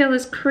doesn't feel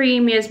as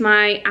creamy as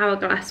my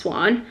Hourglass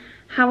one.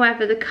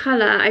 However, the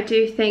colour I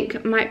do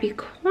think might be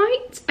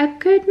quite a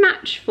good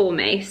match for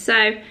me. So,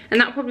 and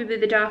that'll probably be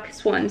the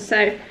darkest one.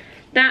 So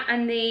that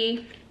and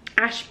the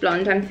ash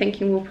blonde I'm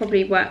thinking will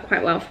probably work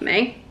quite well for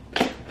me.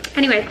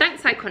 Anyway,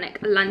 thanks Iconic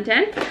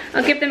London.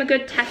 I'll give them a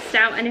good test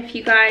out, and if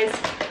you guys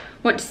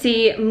want to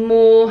see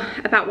more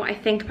about what I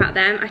think about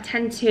them, I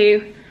tend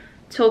to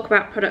talk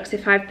about products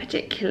if I've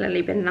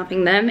particularly been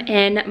loving them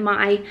in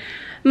my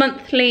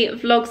monthly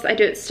vlogs that I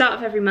do at the start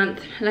of every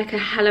month, like a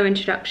hello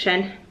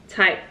introduction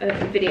type of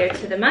video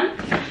to the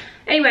month.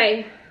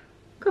 Anyway,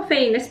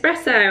 coffee,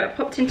 Nespresso. I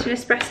popped into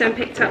Nespresso and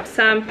picked up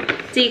some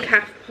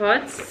decaf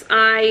pods.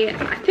 I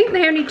think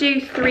they only do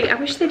 3. I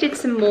wish they did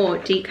some more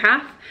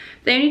decaf.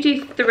 They only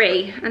do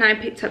 3 and I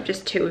picked up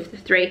just 2 of the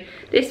 3.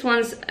 This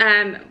one's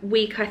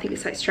weak, I think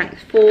it's like strength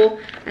 4,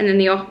 and then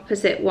the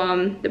opposite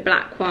one, the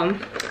black one,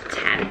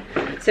 10.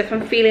 So if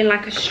I'm feeling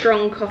like a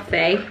strong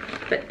coffee,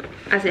 but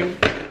as in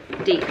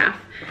decaf,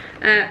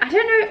 I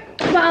don't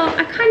know, well,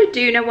 I kind of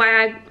do know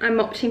why I'm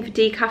opting for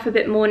decaf a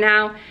bit more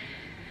now.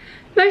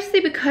 Mostly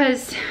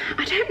because,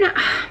 I don't know,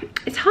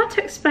 it's hard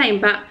to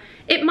explain, but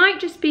it might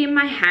just be in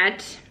my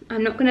head,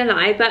 I'm not gonna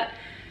lie, but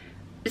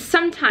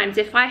sometimes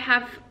if I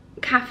have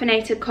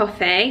caffeinated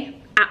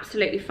coffee,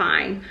 absolutely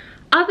fine.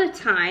 Other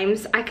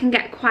times I can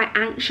get quite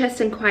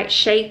anxious and quite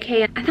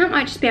shaky, and that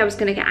might just be I was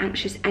gonna get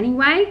anxious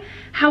anyway.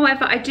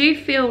 However, I do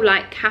feel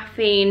like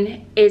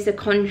caffeine is a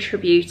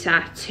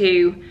contributor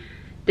to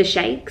the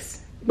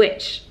shakes,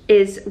 which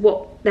is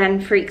what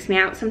then freaks me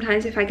out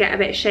sometimes if I get a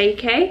bit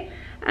shaky.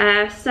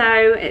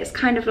 So it's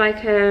kind of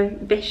like a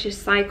vicious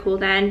cycle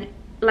then.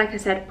 Like I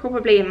said,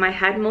 probably in my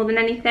head more than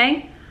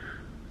anything.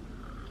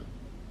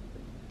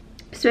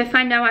 So if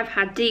I know I've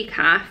had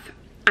decaf,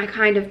 I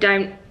kind of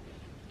don't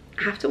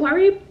have to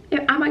worry,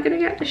 am I gonna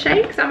get the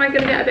shakes? Am I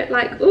gonna get a bit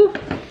like, ooh?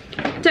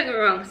 Don't get me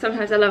wrong,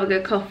 sometimes I love a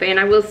good coffee and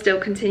I will still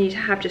continue to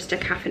have just a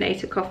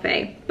caffeinated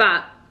coffee.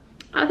 But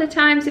other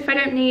times if I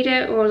don't need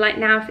it, or like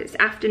now if it's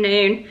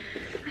afternoon,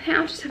 I think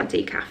I'll just have a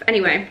decaf.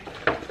 Anyway,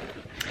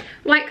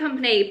 White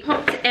Company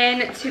popped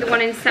in to the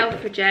one in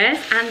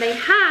Selfridges and they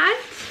had,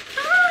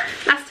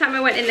 last time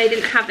I went in they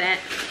didn't have it.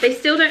 They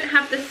still don't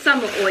have the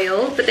summer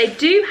oil, but they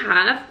do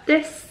have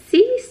this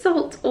sea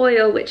salt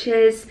oil, which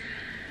is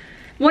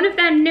one of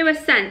their newer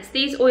scents.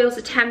 These oils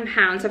are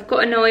 £10. I've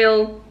got an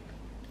oil,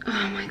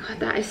 oh my god,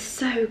 that is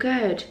so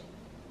good.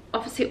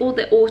 Obviously all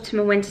the autumn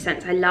and winter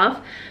scents I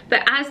love,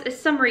 but as a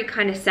summery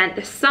kind of scent,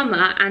 the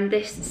summer and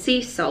this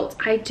sea salt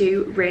I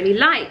do really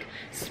like.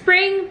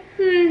 Spring,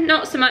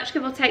 not so much,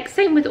 give or take.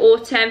 Same with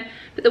autumn,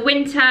 but the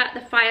winter, the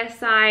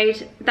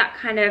fireside, that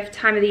kind of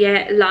time of the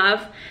year,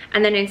 love.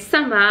 And then in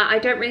summer, I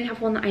don't really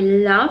have one that I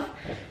love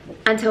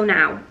until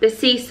now. The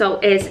sea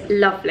salt is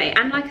lovely,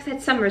 and like I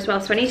said, summer as well,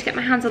 so I need to get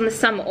my hands on the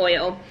summer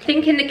oil. I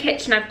think in the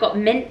kitchen I've got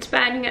mint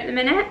burning at the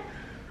minute.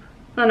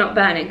 Well, not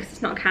burning because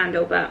it's not a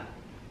candle, but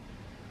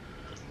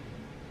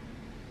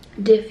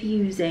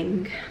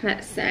diffusing,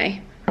 let's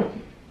say.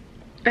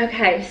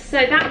 Okay, so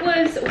that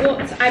was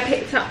what I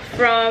picked up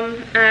from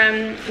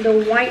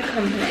the White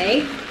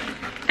Company.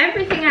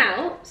 Everything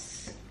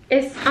else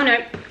is, oh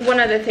no, one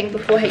other thing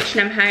before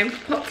H&M Home.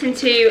 Popped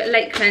into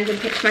Lakeland and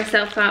picked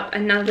myself up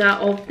another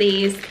of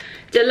these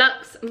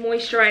deluxe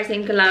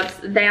moisturising gloves.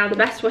 They are the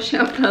best washing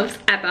up gloves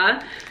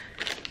ever.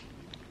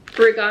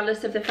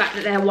 Regardless of the fact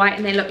that they're white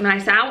and they look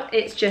nice out,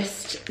 it's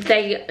just,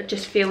 they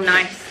just feel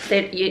nice.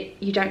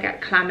 You don't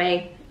get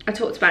clammy. I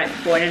talked about it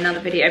before in another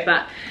video,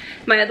 but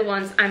my other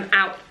ones I'm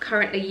out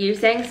currently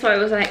using, so I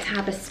always like to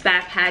have a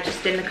spare pair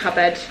just in the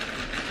cupboard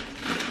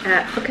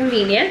for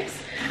convenience.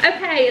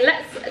 Okay,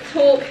 let's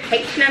talk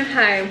H&M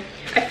Home.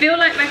 I feel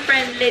like my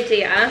friend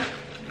Lydia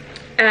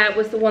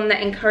was the one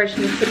that encouraged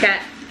me to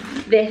get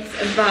this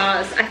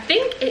vase. I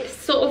think it's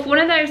sort of one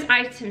of those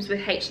items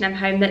with H&M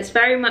Home that's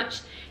very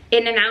much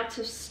in and out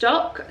of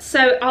stock.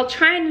 So I'll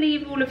try and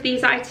leave all of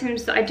these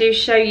items that I do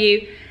show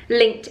you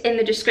linked in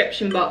the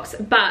description box,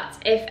 but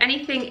if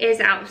anything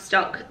is out of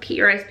stock, keep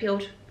your eyes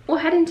peeled or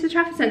head into the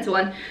Trafford Centre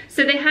one.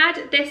 So they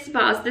had this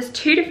vase. There's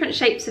 2 different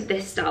shapes of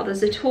this style.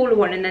 There's a taller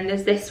one and then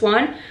there's this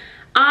one.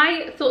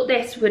 I thought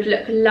this would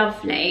look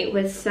lovely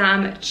with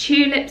some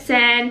tulips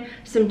in,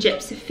 some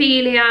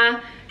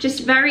gypsophilia,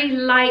 just very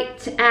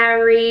light,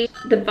 airy.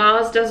 The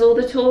vase does all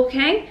the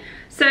talking.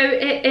 So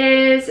it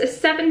is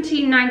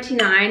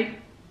 $17.99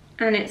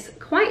 and it's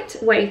quite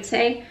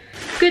weighty,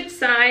 good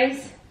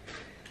size.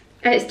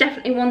 And it's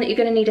definitely one that you're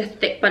going to need a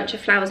thick bunch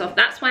of flowers of.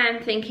 That's why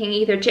I'm thinking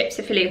either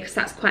gypsophilia, because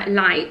that's quite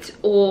light,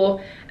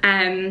 or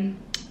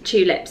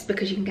tulips,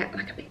 because you can get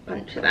like a big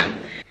bunch of them.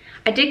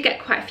 I did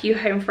get quite a few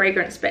home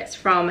fragrance bits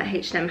from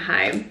H&M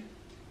Home.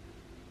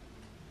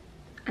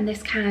 And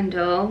this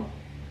candle,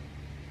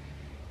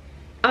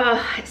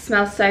 oh, it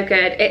smells so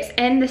good. It's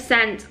in the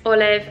scent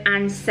olive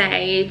and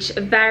sage,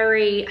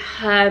 very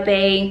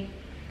herby,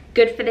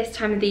 good for this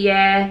time of the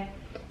year.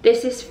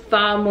 This is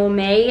far more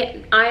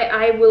me.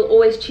 I will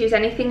always choose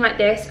anything like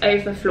this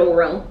over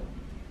floral.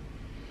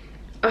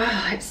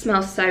 Oh, it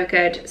smells so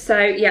good. So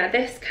yeah,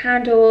 this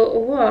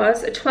candle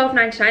was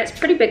 $12.99. It's a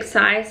pretty big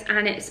size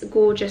and it's a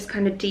gorgeous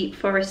kind of deep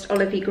forest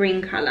olivey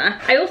green colour.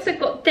 I also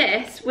got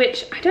this,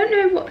 which I don't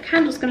know what the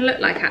candle's going to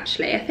look like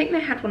actually. I think they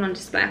had one on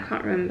display, I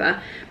can't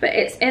remember. But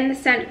it's in the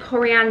scent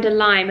coriander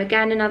lime.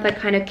 Again, another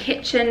kind of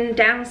kitchen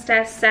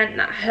downstairs scent,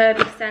 that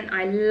herby scent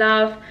I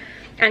love.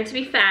 And to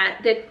be fair,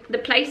 the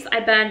place I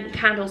burn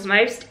candles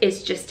most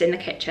is just in the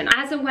kitchen.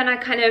 As and when I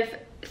kind of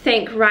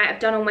think, right, I've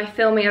done all my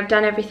filming, I've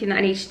done everything that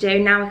I need to do,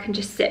 now I can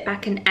just sit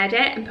back and edit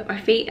and put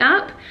my feet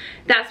up,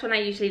 that's when I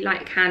usually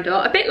light a candle.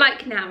 A bit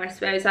like now, I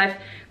suppose. I've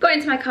got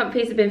into my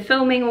comfies, I've been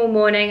filming all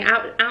morning,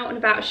 out and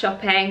about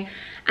shopping,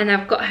 and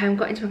I've got home,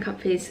 got into my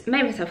comfies,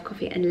 made myself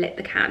coffee and lit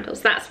the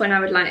candles. That's when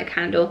I would light a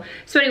candle.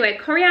 So anyway,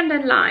 coriander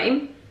and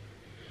lime.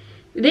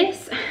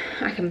 This,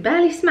 I can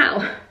barely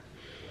smell.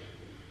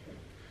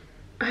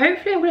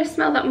 Hopefully I'm going to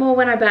smell that more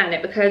when I burn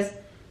it, because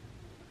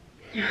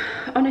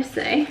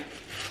honestly,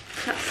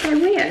 that's so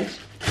weird.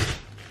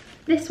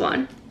 This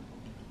one,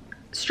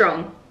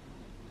 strong.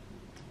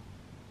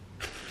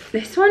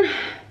 This one,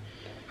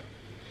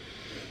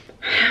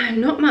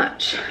 not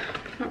much.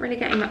 Not really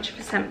getting much of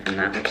a scent from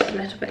that, which is a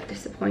little bit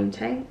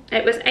disappointing.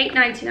 It was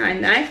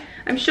 $8.99 though.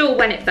 I'm sure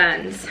when it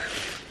burns,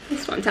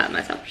 this is what I'm telling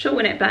myself, I'm sure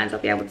when it burns I'll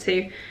be able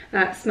to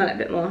smell it a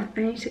bit more.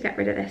 I need to get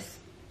rid of this.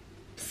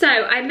 So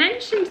I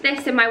mentioned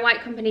this in my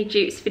White Company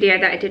dupes video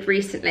that I did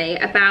recently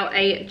about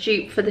a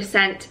dupe for the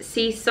scent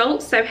Sea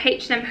Salt. So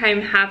H&M Home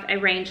have a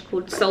range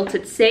called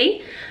Salted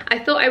Sea. I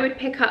thought I would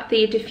pick up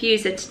the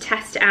diffuser to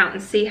test it out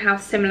and see how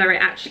similar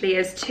it actually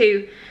is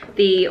to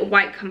the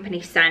White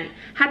Company scent.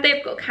 Had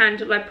they got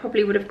candle, I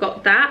probably would have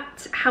got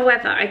that.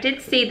 However, I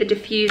did see the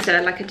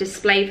diffuser, like a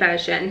display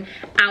version,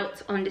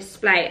 out on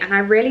display, and I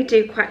really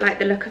do quite like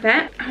the look of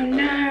it. Oh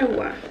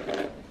no!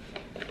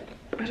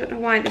 I don't know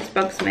why this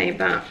bugs me,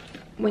 but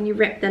when you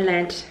rip the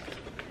lid,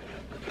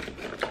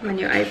 when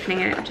you're opening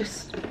it, it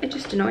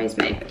just annoys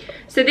me.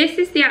 So this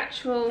is the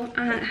actual,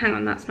 hang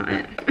on, that's not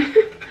it.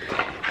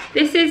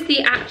 This is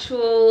the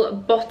actual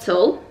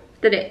bottle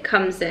that it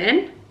comes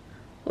in,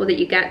 or that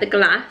you get, the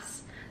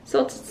glass.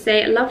 Salted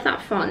Sea, I love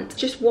that font.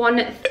 Just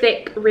one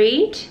thick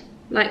reed,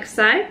 like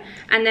so,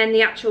 and then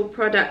the actual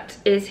product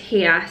is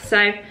here. So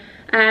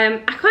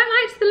I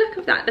quite liked the look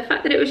of that, the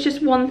fact that it was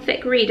just one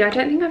thick reed. I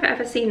don't think I've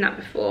ever seen that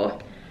before.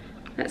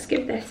 Let's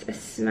give this a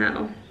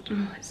smell.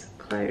 Oh, it's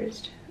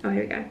closed. Oh,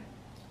 here we go.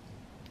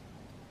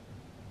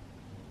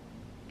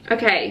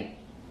 Okay,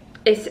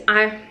 is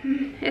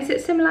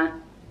it similar?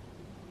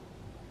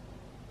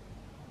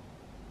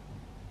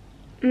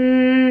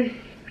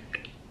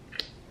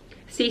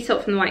 Sea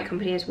Salt from the White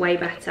Company is way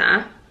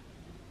better.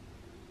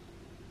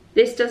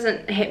 This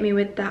doesn't hit me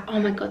with that, oh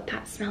my god,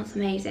 that smells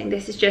amazing.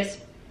 This is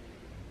just,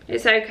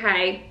 it's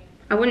okay.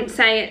 I wouldn't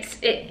say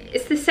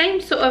it's the same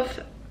sort of,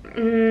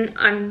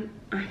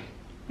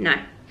 no.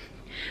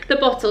 The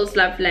bottle's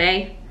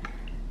lovely.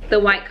 The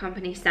White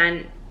Company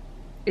scent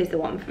is the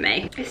one for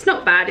me. It's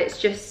not bad,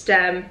 it's just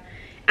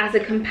as a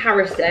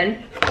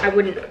comparison, I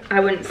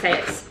wouldn't say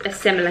it's a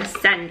similar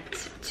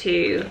scent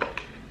to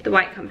the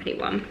White Company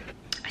one.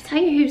 I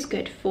tell you who's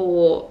good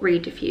for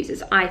reed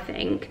diffusers, I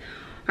think,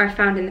 or I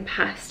found in the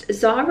past,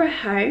 Zara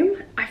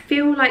Home. I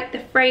feel like the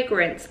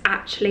fragrance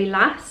actually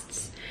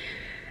lasts.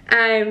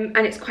 And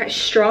it's quite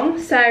strong,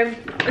 so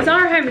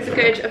Zara Home is a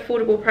good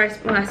affordable price.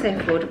 Well, I say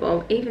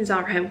affordable, even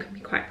Zara Home can be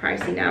quite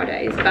pricey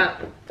nowadays,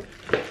 but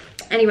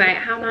anyway,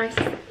 how nice is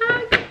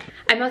that?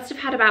 I must have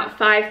had about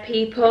 5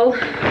 people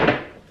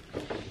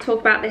talk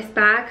about this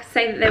bag,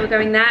 say that they were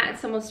going there, and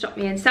someone stopped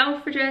me in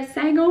Selfridges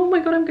saying, oh my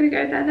god, I'm gonna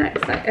go there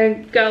next. Like a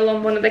girl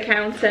on one of the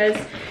counters,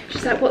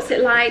 she's like, what's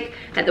it like?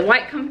 At the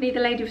White Company, the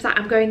lady was like,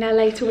 I'm going there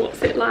later,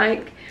 what's it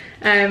like?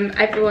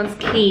 Everyone's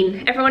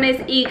keen, everyone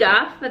is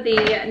eager for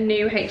the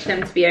new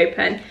H&M to be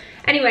open.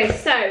 Anyway,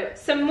 so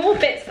some more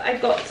bits that I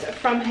got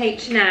from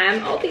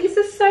H&M. Oh, these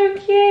are so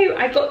cute.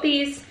 I got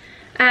these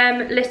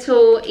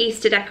little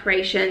Easter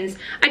decorations.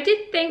 I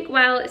did think,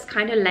 well, it's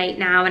kind of late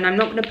now and I'm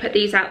not going to put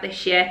these out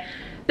this year,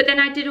 but then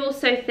I did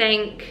also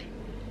think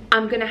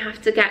I'm going to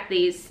have to get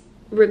these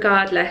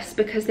regardless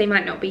because they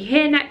might not be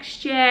here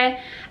next year,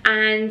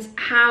 and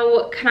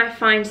how can I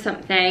find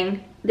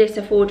something this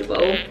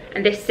affordable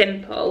and this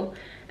simple.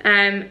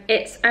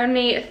 It's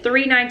only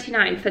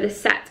 £3.99 for the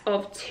set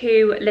of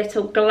 2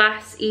 little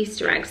glass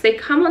Easter eggs. They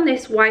come on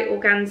this white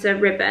organza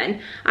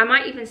ribbon. I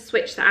might even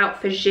switch that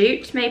out for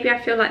jute. Maybe I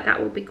feel like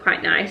that will be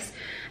quite nice.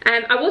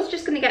 I was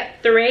just going to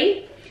get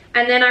 3,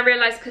 and then I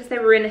realised because they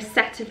were in a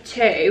set of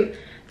 2,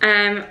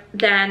 then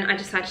I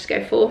decided to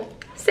go for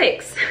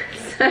 6.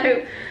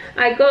 So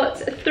I got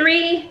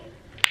 3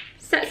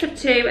 sets of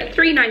 2 at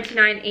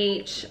 £3.99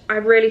 each. I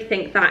really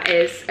think that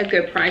is a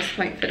good price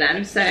point for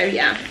them. So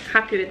yeah,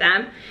 happy with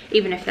them,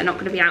 even if they're not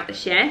going to be out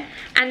this year.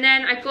 And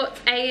then I got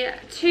a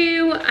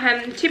 2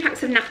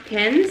 packs of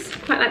napkins.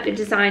 Quite like the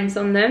designs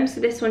on them.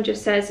 So this one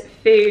just says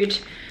food,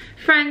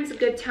 friends,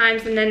 good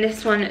times, and then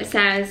this one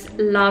says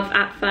love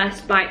at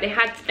first bite. They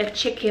had a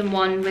chicken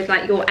one with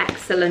like your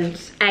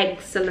excellent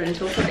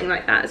or something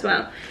like that as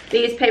well.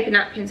 These paper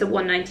napkins are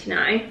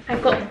 £1.99.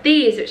 I've got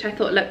these, which I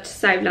thought looked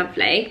so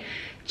lovely.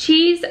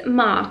 Cheese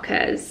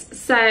markers.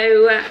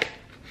 So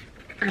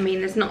I mean,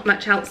 there's not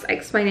much else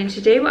explaining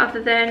to do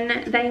other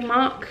than they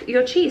mark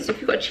your cheese. So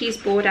if you've got a cheese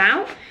board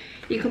out,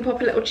 you can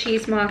pop a little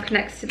cheese marker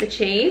next to the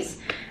cheese.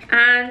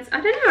 And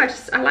I don't know,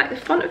 I like the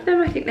font of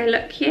them. I think they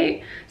look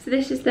cute. So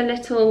this is the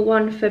little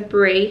one for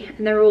brie,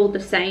 and they're all the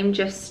same,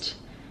 just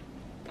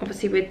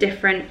obviously with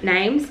different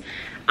names.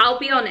 I'll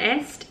be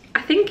honest,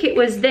 I think it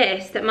was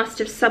this that must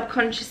have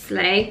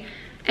subconsciously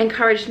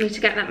encouraged me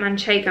to get that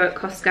manchego at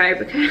Costco,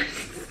 because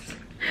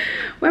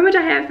when would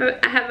I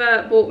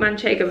ever bought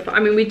manchego before? I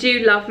mean, we do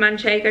love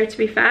manchego, to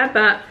be fair,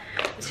 but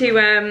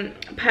to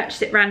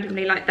purchase it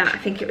randomly like that, I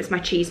think it was my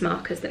cheese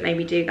markers that made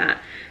me do that.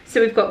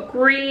 So we've got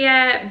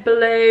Gruyere,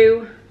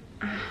 blue,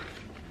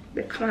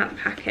 they've come out the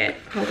packet,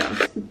 hold on.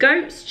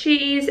 Goat's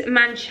cheese,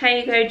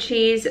 manchego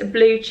cheese,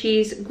 blue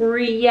cheese,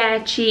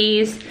 Gruyere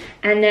cheese,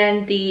 and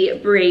then the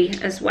brie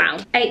as well,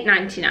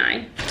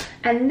 £8.99.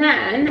 And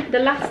then the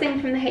last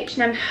thing from the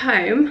H&M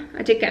Home,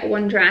 I did get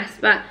one dress,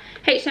 but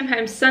H&M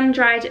Home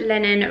sun-dried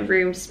linen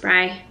room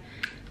spray.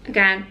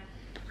 Again,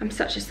 I'm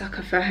such a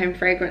sucker for home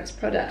fragrance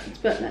products,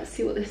 but let's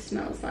see what this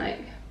smells like.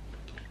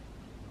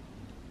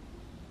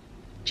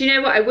 Do you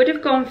know what? I would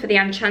have gone for the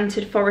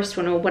Enchanted Forest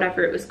one, or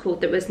whatever it was called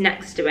that was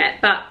next to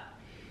it, but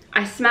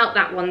I smelt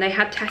that one. They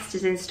had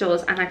testers in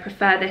stores and I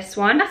prefer this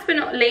one. Last but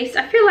not least,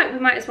 I feel like we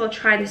might as well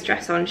try this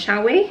dress on,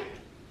 shall we?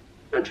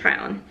 I'll try it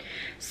on.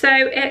 So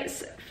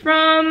it's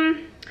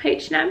from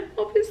H&M,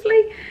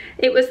 obviously.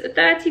 It was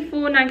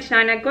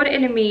 $34.99. I got it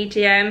in a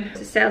medium.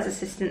 It's a sales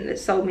assistant that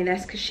sold me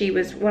this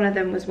because one of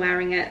them was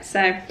wearing it.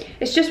 So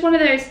it's just one of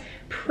those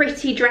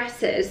pretty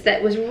dresses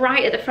that was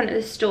right at the front of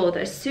the store, that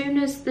as soon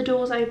as the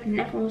doors opened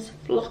and everyone was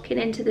flocking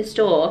into the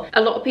store,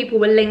 a lot of people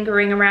were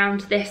lingering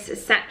around this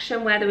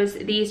section where there was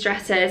these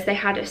dresses. They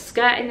had a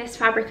skirt in this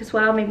fabric as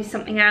well, maybe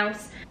something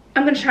else.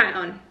 I'm gonna try it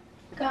on.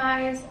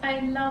 Guys,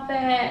 I love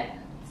it.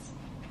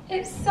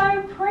 It's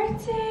so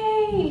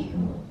pretty.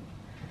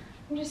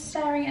 I'm just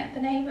staring at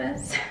the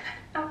neighbours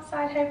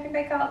outside, hoping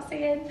they can't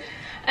see in.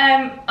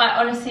 I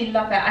honestly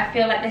love it. I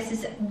feel like this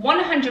is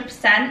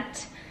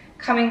 100%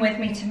 coming with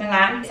me to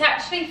Milan. It's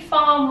actually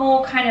far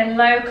more kind of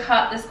low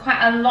cut. There's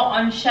quite a lot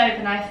on show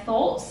than I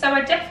thought. So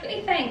I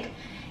definitely think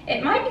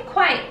it might be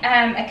quite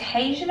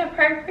occasion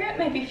appropriate.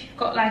 Maybe if you've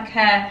got like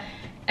a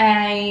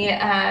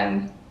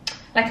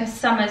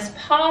summer's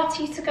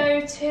party to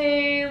go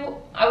to.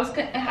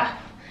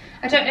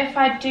 I don't know if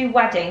I'd do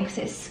wedding because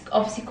it's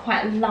obviously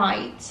quite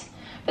light.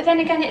 But then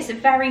again, it's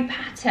very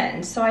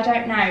patterned, so I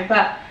don't know.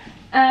 But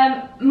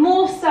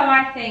more so,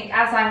 I think,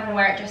 as I'm gonna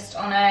wear it just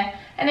on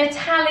an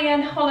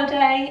Italian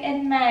holiday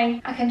in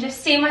May. I can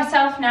just see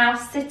myself now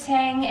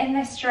sitting in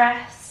this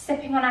dress,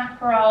 sipping on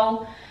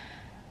Aperol,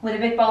 with a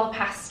big bowl of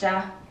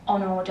pasta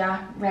on order,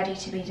 ready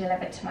to be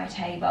delivered to my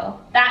table.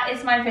 That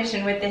is my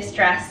vision with this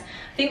dress.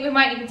 I think we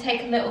might even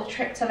take a little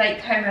trip to Lake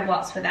Como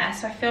whilst we're there,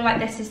 so I feel like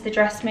this is the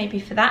dress maybe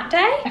for that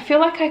day. I feel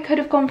like I could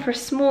have gone for a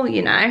small,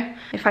 you know.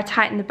 If I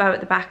tighten the bow at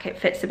the back, it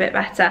fits a bit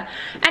better.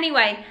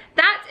 Anyway,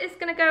 that is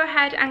gonna go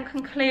ahead and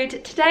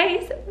conclude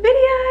today's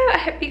video.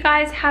 I hope you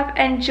guys have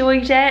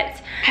enjoyed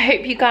it. I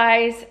hope you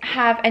guys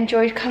have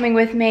enjoyed coming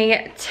with me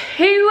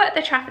to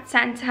the Trafford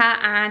Centre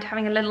and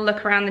having a little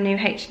look around the new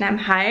H&M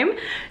Home.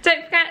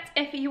 Don't forget,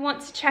 if you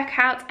want to check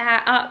out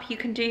Air Up, you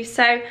can do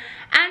so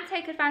and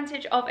take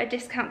advantage of a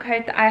discount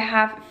code that I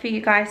have for you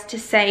guys to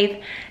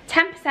save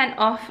 10%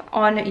 off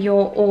on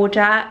your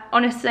order.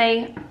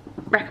 Honestly,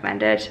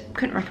 recommended.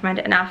 Couldn't recommend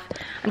it enough.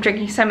 I'm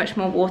drinking so much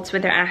more water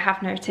with it, and I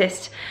have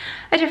noticed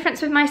a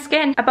difference with my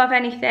skin. Above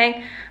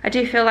anything, I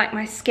do feel like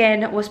my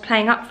skin was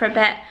playing up for a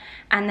bit,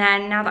 and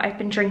then now that I've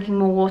been drinking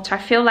more water, I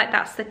feel like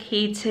that's the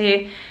key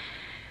to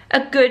a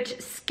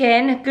good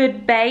skin, a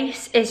good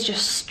base, is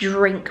just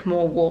drink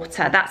more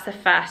water. That's the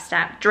first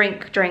step.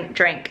 Drink, drink,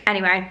 drink.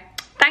 Anyway,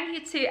 thank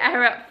you to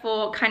Air Up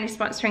for kindly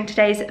sponsoring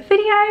today's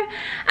video,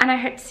 and I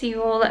hope to see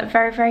you all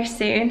very, very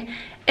soon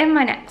in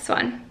my next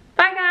one.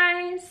 Bye guys!